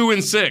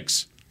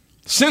 2-6.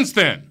 Since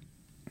then,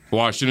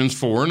 Washington's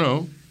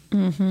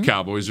 4-0.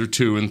 Cowboys are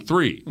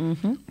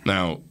 2-3.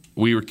 Now,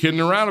 we were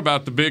kidding around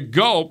about the big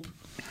gulp.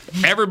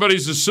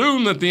 Everybody's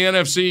assumed that the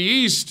NFC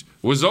East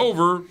was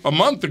over a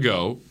month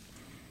ago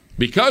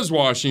because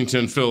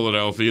Washington,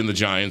 Philadelphia, and the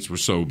Giants were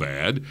so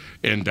bad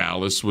and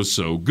Dallas was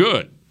so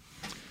good.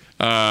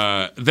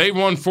 They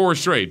won 4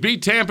 straight.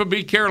 Beat Tampa,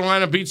 beat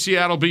Carolina, beat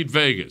Seattle, beat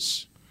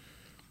Vegas.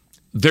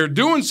 They're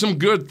doing some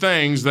good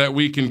things that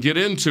we can get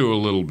into a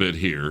little bit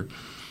here.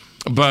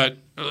 But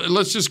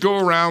let's just go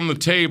around the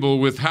table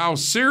with how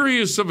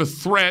serious of a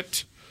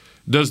threat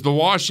does the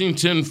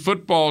Washington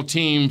football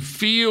team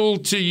feel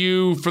to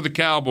you for the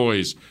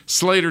Cowboys?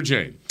 Slater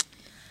Jane.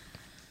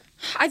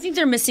 I think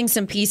they're missing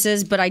some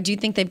pieces, but I do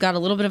think they've got a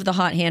little bit of the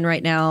hot hand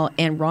right now,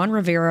 and Ron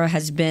Rivera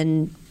has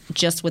been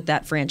just what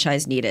that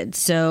franchise needed.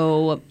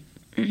 So,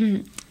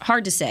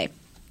 hard to say.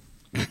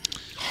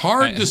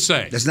 Hard to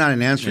say. That's not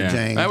an answer,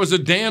 Jane. That was a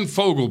Dan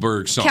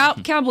Fogelberg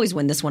song. Cowboys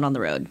win this one on the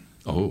road.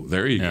 Oh,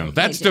 there you go.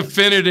 That's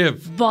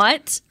definitive.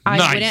 But I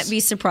Nice. wouldn't be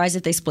surprised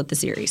if they split the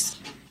series.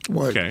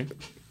 What? Okay.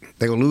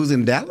 They gonna lose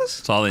in Dallas?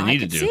 That's all they need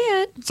to do. see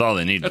it. That's all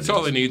they need to That's do.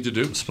 all they need to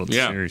do. Split the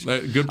Yeah. series.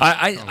 Good.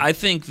 I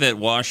think that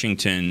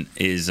Washington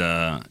is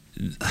they're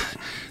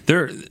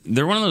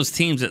one of those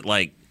teams that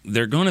like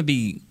they're going to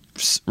be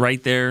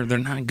right there. They're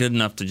not good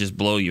enough to just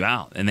blow you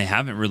out, and they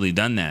haven't really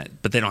done that.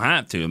 But they don't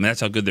have to. I mean,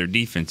 that's how good their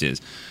defense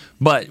is.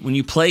 But when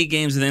you play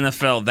games in the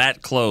NFL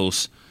that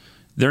close,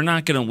 they're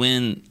not going to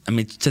win. I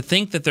mean, to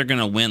think that they're going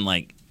to win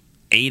like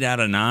 8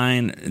 out of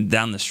 9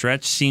 down the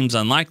stretch seems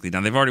unlikely.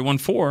 Now they've already won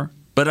 4,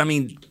 but I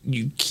mean,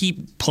 you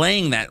keep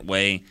playing that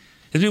way.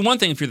 It'd be one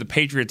thing if you're the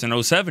Patriots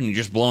in 07, you're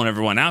just blowing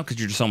everyone out because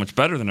you're just so much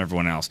better than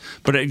everyone else.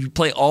 But if you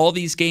play all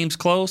these games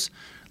close,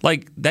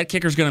 like that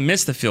kicker's going to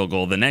miss the field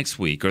goal the next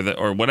week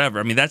or whatever.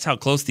 I mean, that's how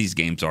close these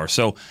games are.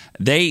 So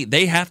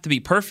they have to be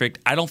perfect.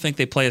 I don't think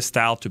they play a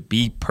style to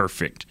be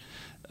perfect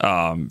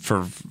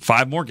for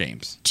 5 more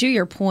games. To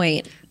your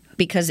point,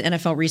 because the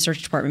NFL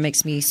research department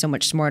makes me so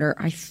much smarter,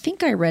 I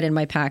think I read in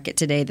my packet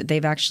today that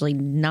they've actually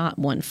not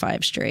won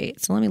 5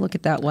 straight. So let me look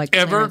at that. Like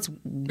Ever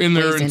in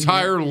their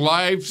entire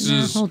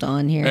lives hold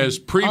on here. as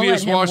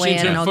previous I'll let him weigh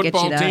in Washington and I'll get you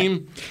football that.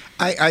 team?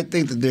 I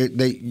think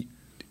that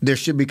there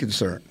should be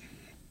concern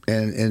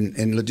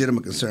and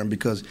legitimate concern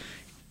because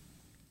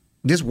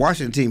this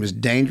Washington team is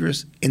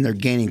dangerous and they're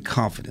gaining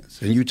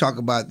confidence. And you talk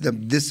about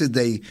them, this is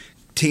a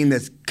team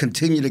that's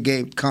continued to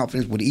gain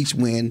confidence with each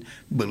win,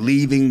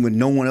 believing when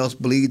no one else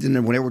believed in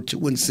them, when they were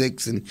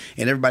 2-6 and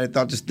everybody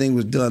thought this thing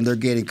was done, they're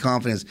gaining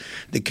confidence.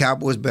 The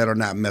Cowboys better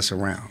not mess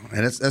around.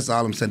 And that's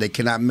all I'm saying. They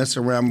cannot mess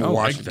around with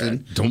Washington.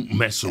 Like that. Don't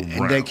mess around.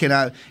 And they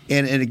cannot.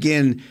 And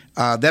again,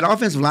 that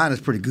offensive line is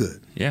pretty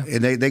good. Yeah.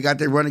 And they got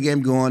their running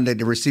game going. The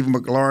receiver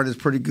McLaurin is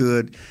pretty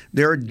good.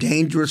 They're a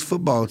dangerous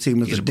football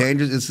team. It's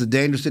a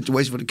dangerous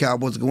situation for the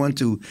Cowboys to go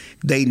into.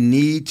 They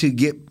need to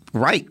get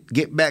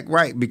back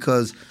right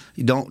because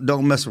you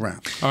don't mess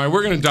around. All right,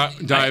 we're going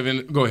to dive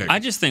in. Go ahead. I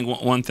just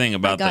think one thing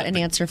about I got an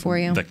answer for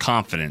you. the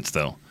confidence,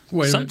 though.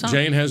 Wait,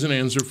 Jane has an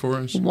answer for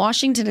us.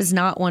 Washington has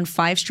not won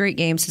 5 straight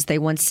games since they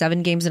won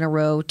 7 games in a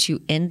row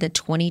to end the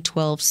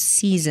 2012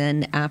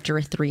 season after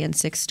a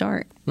 3-6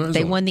 start.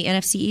 They won the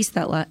NFC East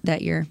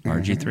that year.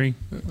 RG3.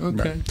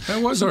 Okay,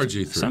 that was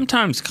RG3.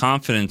 Sometimes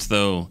confidence,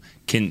 though,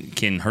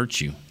 can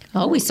hurt you.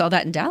 Oh, we saw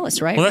that in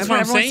Dallas, right? Well, that's Remember what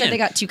I'm everyone saying. said they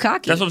got too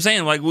cocky. That's what I'm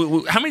saying. Like,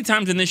 how many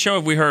times in this show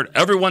have we heard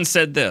everyone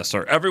said this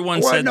or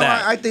everyone said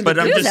that? I think but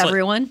I'm just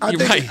everyone. I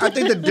you're think, right. I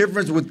think the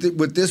difference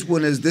with this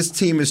one is this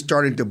team is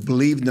starting to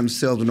believe in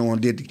themselves and no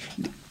one did.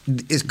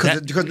 is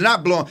because they're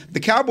not blowing. The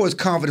Cowboys'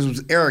 confidence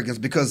was arrogance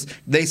because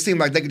they seemed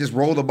like they could just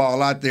roll the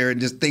ball out there and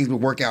just things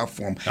would work out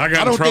for them. I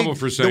got in trouble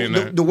for saying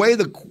that. The way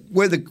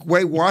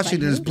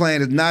Washington is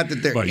playing is not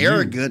that they're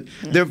arrogant.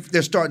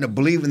 They're starting to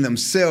believe in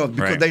themselves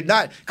because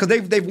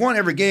they've won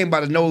every game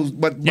by the nose,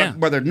 by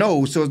their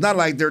nose. So it's not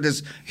like they're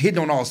just hitting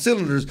on all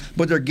cylinders,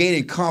 but they're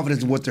gaining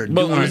confidence in what they're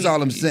doing. That's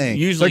all I'm saying.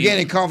 They're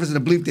gaining confidence in the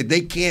belief that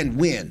they can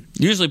win.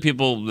 Usually,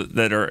 people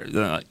that are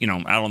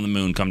out on the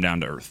moon come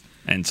down to earth.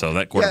 And so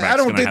that quarterback. I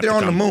don't think they're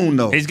on the moon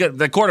though. He's good.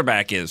 The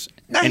quarterback is.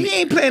 No, he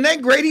ain't playing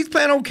that great. He's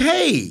playing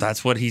okay.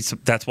 That's why he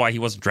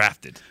wasn't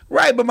drafted.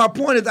 Right, but my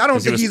point is, I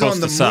don't think he's on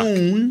the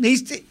moon.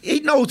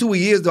 He knows who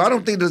he is, though. I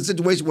don't think there's a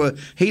situation where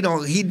he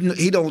doesn't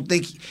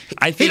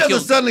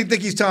suddenly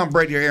think he's Tom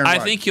Brady or Aaron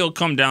Rodgers. I think he'll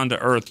come down to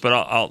earth. But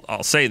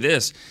I'll say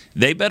this: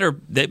 they better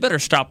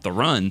stop the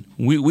run.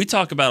 We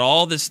talk about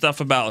all this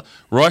stuff about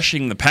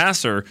rushing the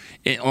passer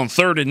on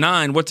 3rd and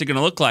 9. What's it going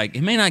to look like?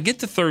 It may not get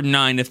to 3rd and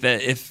 9 if the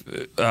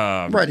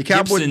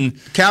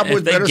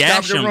Cowboys better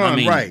stop the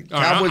run. Right.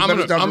 I'm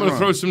going to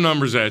throw some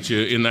numbers at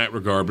you in that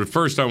regard, but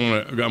first I'm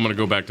going to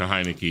go back to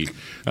Heineke.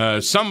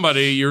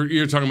 Somebody,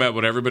 you're talking about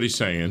what everybody's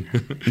saying.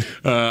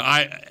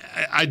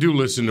 I do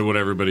listen to what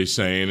everybody's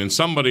saying, and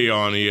somebody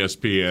on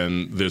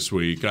ESPN this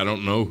week, I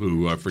don't know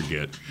who, I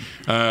forget,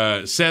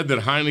 said that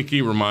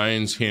Heineke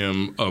reminds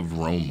him of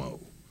Romo.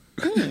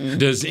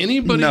 Does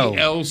anybody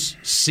else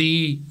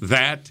see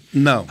that?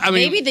 No. I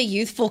mean, maybe the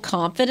youthful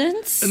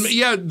confidence.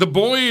 Yeah, the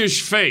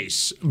boyish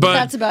face. But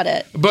that's about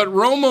it. But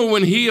Romo,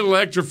 when he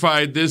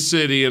electrified this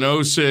city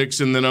in 06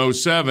 and then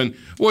 07,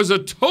 was a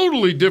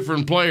totally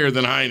different player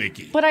than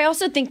Heineke. But I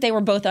also think they were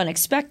both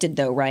unexpected,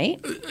 though,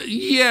 right?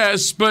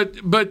 Yes, but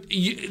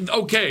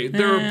okay,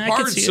 there are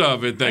parts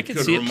of it that I could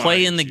see it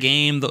play in the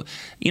game. The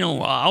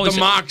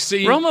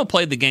moxie. Romo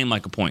played the game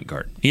like a point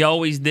guard. He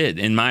always did,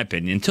 in my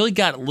opinion, until he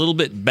got a little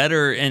bit better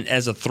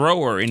as a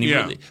thrower.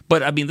 And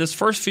but I mean, this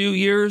first few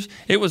years,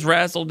 it was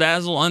razzle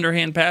dazzle,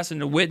 underhand passing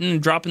to Witten,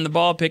 dropping the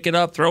ball, pick it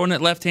up, throwing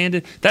it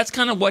left-handed. That's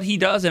kind of what he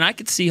does, and I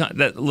could see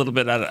that a little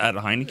bit out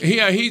of Heineke.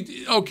 Yeah,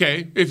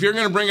 okay. If you're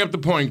going to bring up the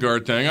point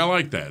guard thing, I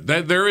like that.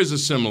 There is a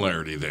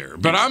similarity there.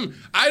 But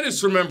I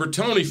just remember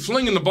Tony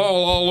flinging the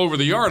ball all over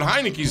the yard.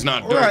 Heineke's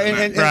not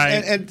doing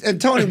that. And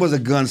Tony was a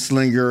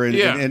gunslinger,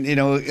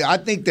 and I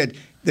think that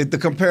the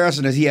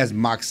comparison is he has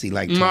moxie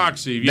like Tony.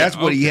 Moxie, that's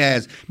what he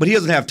has. But he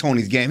doesn't have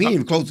Tony's game. He ain't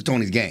even close to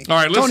Tony's game. All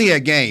right, Tony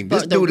had game.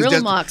 This dude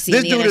is moxie.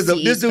 This dude is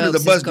a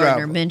bus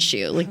driver.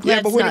 Minshew. Let's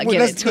not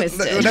get it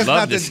twisted. I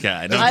love this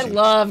guy. I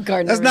love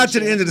Gardner. That's not to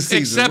the end of the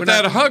season. Except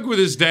that hug with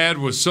his dad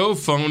was so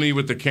phony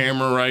with the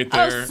camera right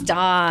there. Oh,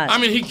 stop! I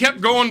mean, he kept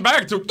going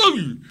back to.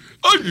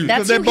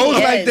 That's they're both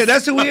like that.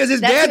 That's who he is.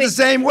 His dad's the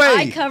same way.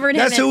 I covered him.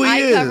 That's who he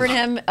is. I covered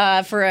him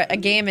for a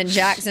game in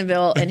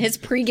Jacksonville, and his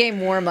pregame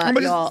warm up,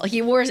 y'all.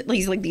 He wore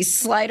these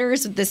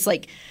sliders with this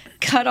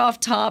cut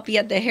off top. He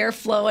had the hair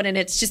flowing, and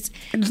it's just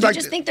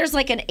think there's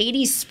like an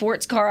 80s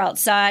sports car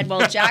outside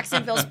while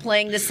Jacksonville's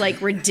playing this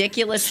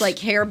ridiculous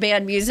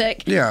hairband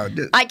music. Yeah,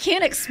 I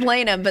can't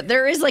explain him, but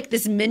there is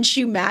this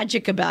Minshew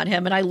magic about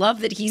him, and I love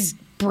that he's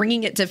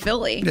bringing it to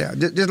Philly. Yeah,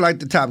 just like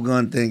the Top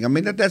Gun thing. I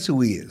mean, that's who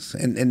he is,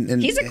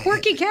 and he's a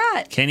quirky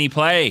cat. Can he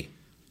play?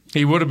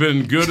 He would have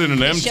been good in an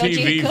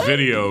MTV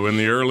video in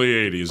the early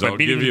 80s. I'll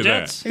give you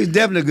that. He's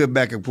definitely a good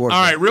backup quarterback.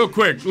 All right, real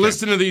quick,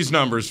 listen to these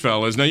numbers,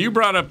 fellas. Now, you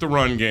brought up the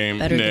run game,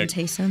 Better Nick.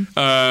 than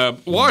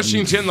Taysom.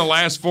 Washington, the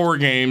last 4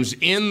 games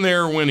in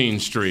their winning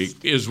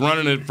streak, is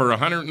running it for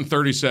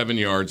 137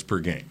 yards per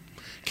game.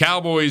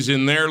 Cowboys,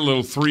 in their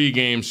little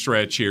 3-game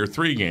stretch here,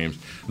 3 games,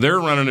 they're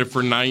running it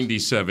for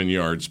 97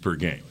 yards per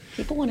game.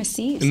 People want to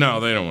see you.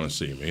 No, they don't want to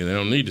see me. They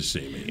don't need to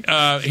see me.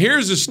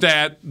 Here's a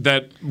stat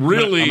that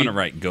really I'm going to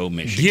write "Go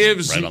Michigan"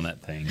 right on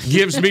that thing.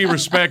 Gives me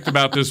respect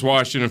about this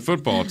Washington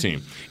football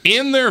team.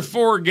 In their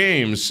 4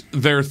 games,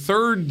 their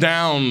third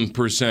down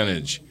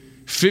percentage,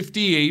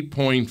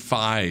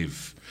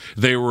 58.5.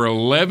 They were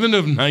 11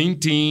 of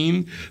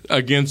 19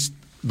 against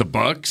the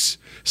Bucs.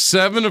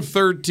 7 of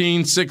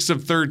 13, 6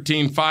 of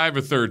 13, 5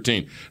 of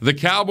 13. The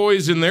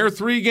Cowboys in their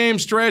 3-game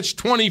stretch,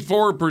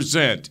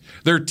 24%.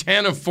 They're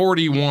 10 of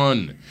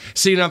 41.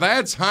 See, now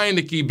that's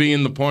Heineke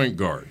being the point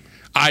guard,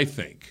 I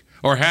think,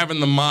 or having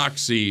the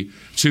moxie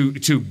to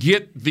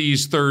get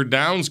these third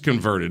downs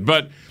converted.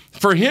 But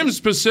for him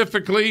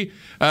specifically,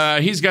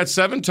 he's got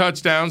 7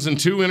 touchdowns and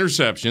 2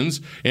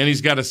 interceptions, and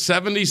he's got a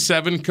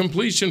 77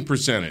 completion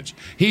percentage.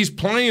 He's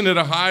playing at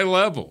a high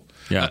level.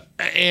 Yeah,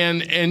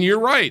 and you're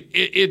right.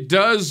 It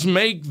does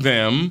make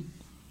them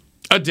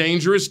a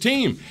dangerous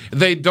team.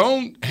 They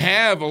don't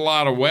have a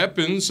lot of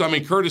weapons. I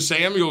mean, Curtis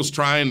Samuel's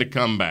trying to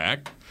come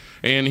back,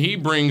 and he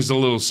brings a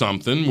little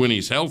something when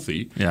he's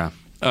healthy. Yeah.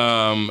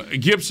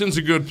 Gibson's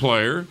a good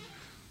player.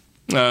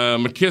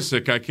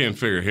 McKissick, I can't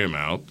figure him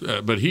out,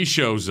 but he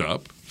shows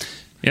up.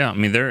 Yeah, I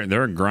mean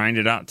they're a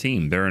grinded out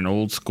team. They're an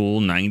old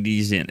school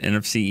 '90s and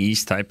NFC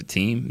East type of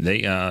team.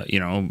 They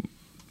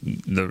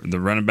The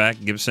running back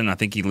Gibson, I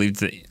think he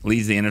leads the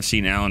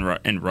NFC now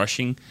in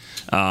rushing,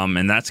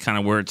 and that's kind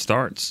of where it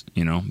starts.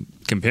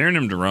 Comparing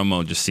him to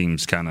Romo just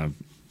seems kind of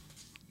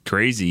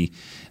crazy.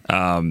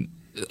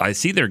 I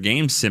see their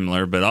games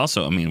similar, but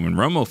also, I mean, when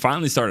Romo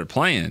finally started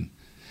playing,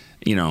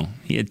 he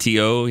had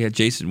T.O., he had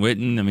Jason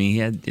Witten, he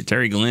had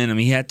Terry Glenn,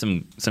 he had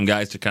some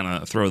guys to kind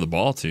of throw the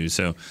ball to.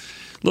 So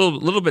a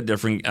little bit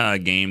different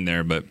game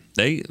there, but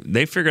they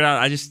figured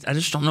out. I just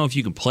don't know if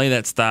you can play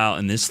that style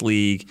in this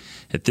league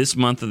at this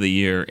month of the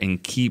year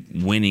and keep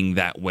winning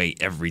that way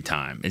every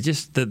time. It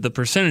just the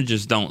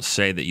percentages don't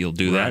say that you'll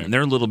do that, and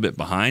they're a little bit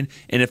behind.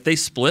 And if they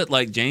split,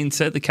 like Jane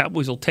said, the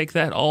Cowboys will take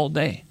that all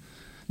day.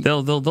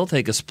 They'll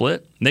take a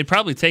split. They'd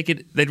probably take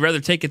it. They'd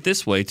rather take it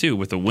this way too,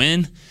 with a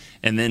win,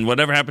 and then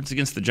whatever happens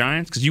against the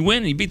Giants, because you win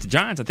and you beat the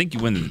Giants, I think you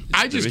win the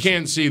I just division.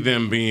 can't see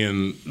them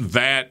being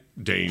that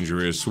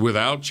dangerous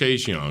without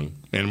Chase Young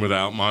and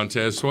without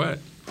Montez Sweat.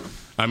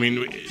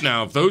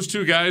 Now if those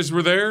two guys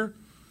were there,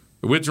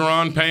 with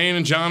Deron Payne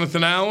and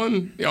Jonathan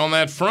Allen on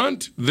that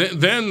front,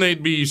 then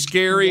they'd be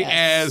scary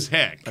as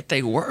heck. But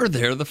they were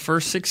there the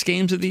first 6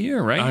 games of the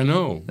year, right? I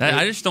know.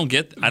 I just don't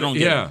get. I don't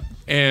get it.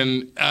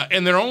 And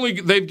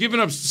they've given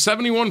up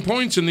 71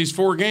 points in these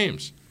 4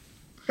 games.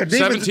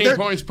 17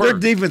 points per. Their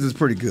defense is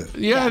pretty good.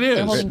 Yeah, it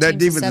is. That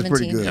defense is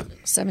pretty good.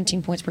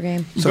 17 points per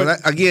game. So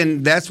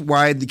that's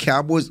why the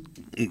Cowboys,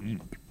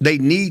 they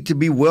need to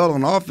be well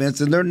on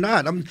offense, and they're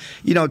not.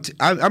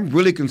 I'm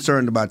really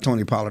concerned about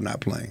Tony Pollard not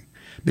playing,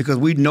 because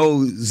we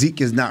know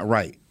Zeke is not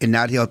right and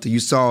not healthy. You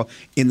saw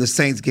in the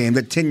Saints game,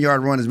 that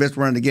 10-yard run, his best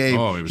run of the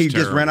game, he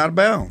just ran out of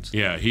bounds.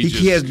 Yeah,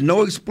 he has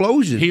no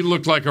explosion. He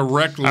looked like a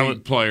rec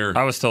league player.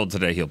 I was told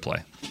today he'll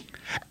play.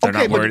 They're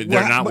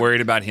not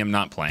worried about him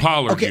not playing.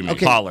 Pollard,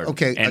 Pollard.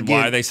 Okay. And again,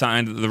 why they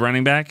signed the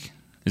running back?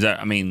 Is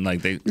that?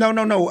 they?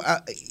 No.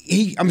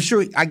 I'm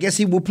sure. I guess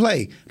he will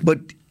play, but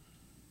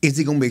is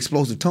he going to be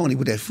explosive, Tony,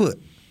 with that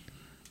foot?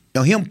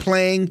 Him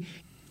playing.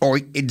 Or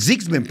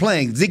Zeke's been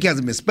playing. Zeke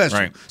hasn't been special.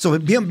 Right. So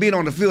him being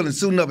on the field and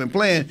suiting up and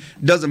playing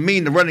doesn't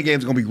mean the running game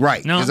is going to be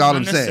right. No, is all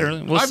I'm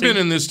saying. I've been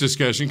in this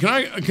discussion. Can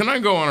I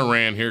go on a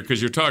rant here, because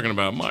you're talking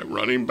about my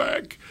running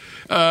back?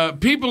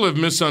 People have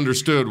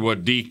misunderstood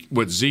what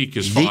Zeke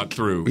has fought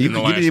through in the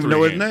last 3 games. You didn't even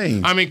know his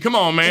name. Come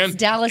on, man. It's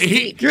Dallas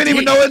Zeke. You didn't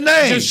even know his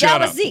name. Just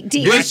shut up. Zeke.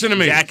 Listen to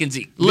me. Jack and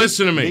Zeke.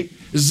 Listen to me.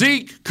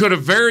 Zeke could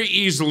have very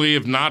easily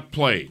have not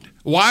played.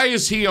 Why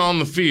is he on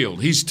the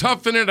field? He's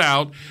toughing it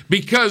out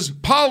because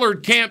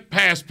Pollard can't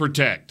pass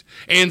protect,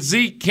 and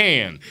Zeke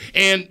can.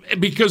 And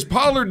because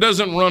Pollard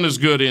doesn't run as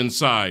good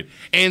inside,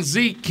 and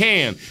Zeke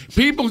can.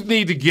 People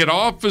need to get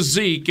off of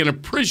Zeke and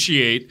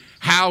appreciate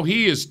how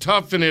he is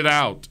toughing it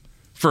out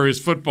for his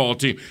football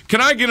team. Can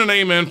I get an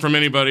amen from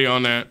anybody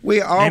on that?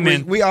 We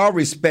all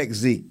respect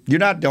Zeke. You're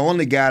not the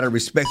only guy that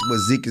respects what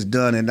Zeke has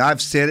done, and I've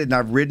said it and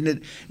I've written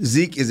it.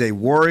 Zeke is a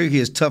warrior. He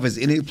is tough as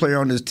any player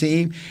on this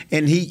team,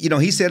 and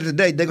he said it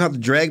today. They're going to have to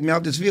drag me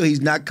off this field.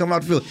 He's not coming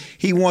out the field.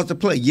 He wants to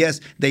play. Yes,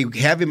 they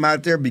have him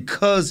out there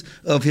because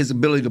of his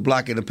ability to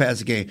block in the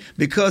passing game,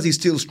 because he's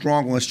still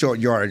strong on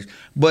short yardage,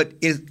 but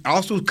it's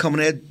also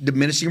coming at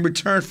diminishing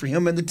returns for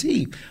him and the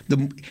team.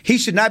 He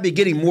should not be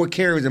getting more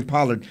carries than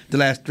Pollard the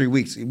last 3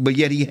 weeks. But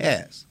yet he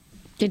has.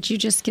 Did you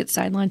just get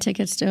sideline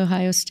tickets to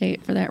Ohio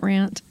State for that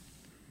rant?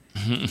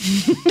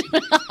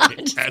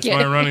 That's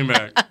my running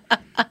back.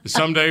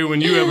 Someday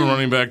when you have a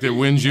running back that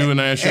wins you a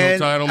national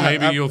title,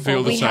 maybe you'll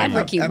feel the same. We had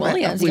Ricky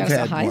Williams. We've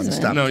had one.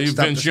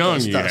 Vince Young.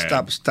 Stop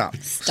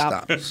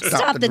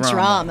the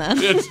drama.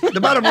 The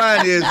bottom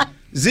line is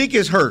Zeke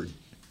is hurt.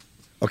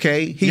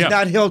 Okay, he's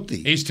not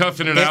healthy. He's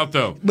toughing it out,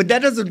 though. But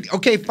that doesn't.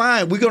 Okay,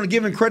 fine. We're going to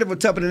give him credit for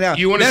toughing it out.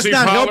 That's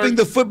not Pollard, helping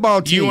the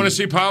football team. You want to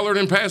see Pollard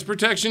in pass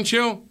protection,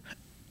 Chill?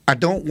 I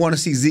don't want to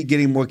see Zeke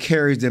getting more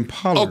carries than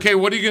Pollard. Okay,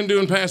 what are you going to do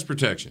in pass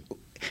protection?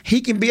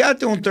 He can be out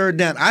there on third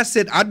down. I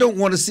said I don't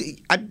want to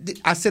see.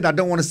 I said I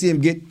don't want to see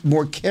him get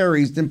more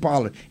carries than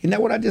Pollard. Isn't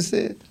that what I just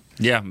said?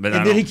 Yeah, but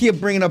and then he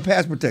kept bringing up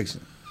pass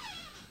protection.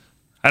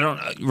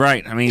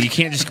 Right. You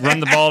can't just run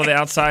the ball to the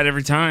outside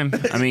every time.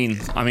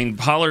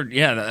 Pollard,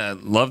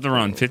 loved the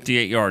run,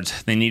 58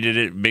 yards. They needed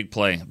it, big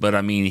play.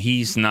 But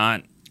he's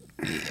not.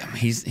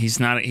 He's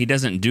not. He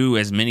doesn't do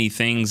as many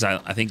things, I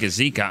think, as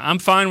Zeke. I'm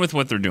fine with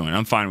what they're doing.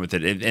 I'm fine with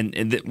it. And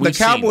the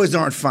Cowboys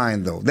aren't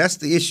fine though. That's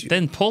the issue.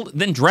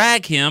 Then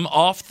drag him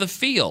off the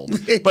field,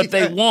 but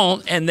they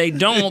won't, and they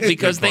don't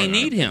because they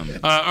need him.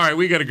 All right,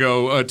 we got to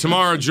go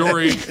tomorrow.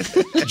 Jory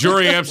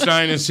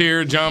Epstein is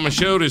here. John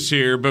Machota is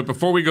here. But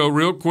before we go,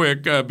 real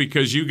quick,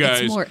 because you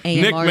guys,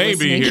 Nick may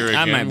be here again.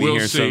 I might be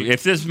here. See. So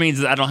if this means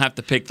that I don't have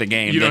to pick the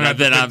game, you don't have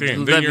to pick the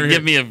game. Then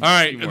give me a. All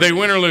right, they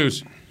win or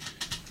lose.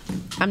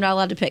 I'm not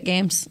allowed to pick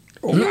games.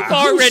 You've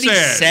already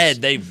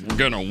said they're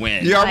going to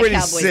win. You already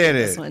said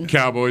it.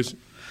 Cowboys.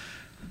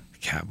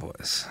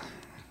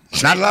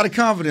 Not a lot of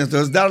confidence.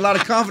 There's not a lot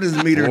of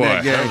confidence meter in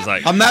that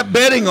game. I'm not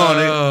betting on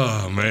it.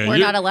 Oh, man. We're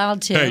not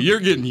allowed to. Hey, you're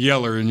getting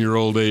yeller in your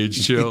old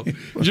age, Chill.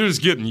 You're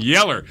just getting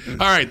yeller. All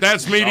right,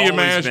 that's Media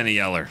Mash. Been a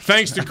yeller.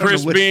 Thanks to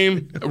Chris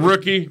Beam,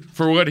 rookie,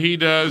 for what he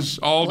does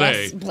all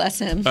day. Bless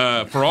him.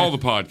 For all the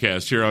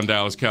podcasts here on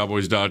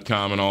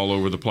DallasCowboys.com and all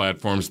over the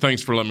platforms.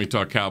 Thanks for letting me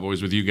talk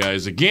Cowboys with you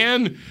guys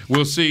again.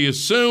 We'll see you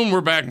soon.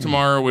 We're back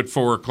tomorrow at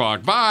 4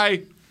 o'clock.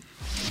 Bye.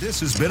 This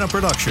has been a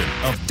production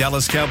of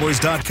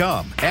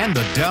DallasCowboys.com and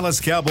the Dallas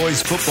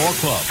Cowboys Football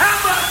Club.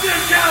 How about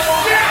this,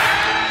 Cowboys? Yeah!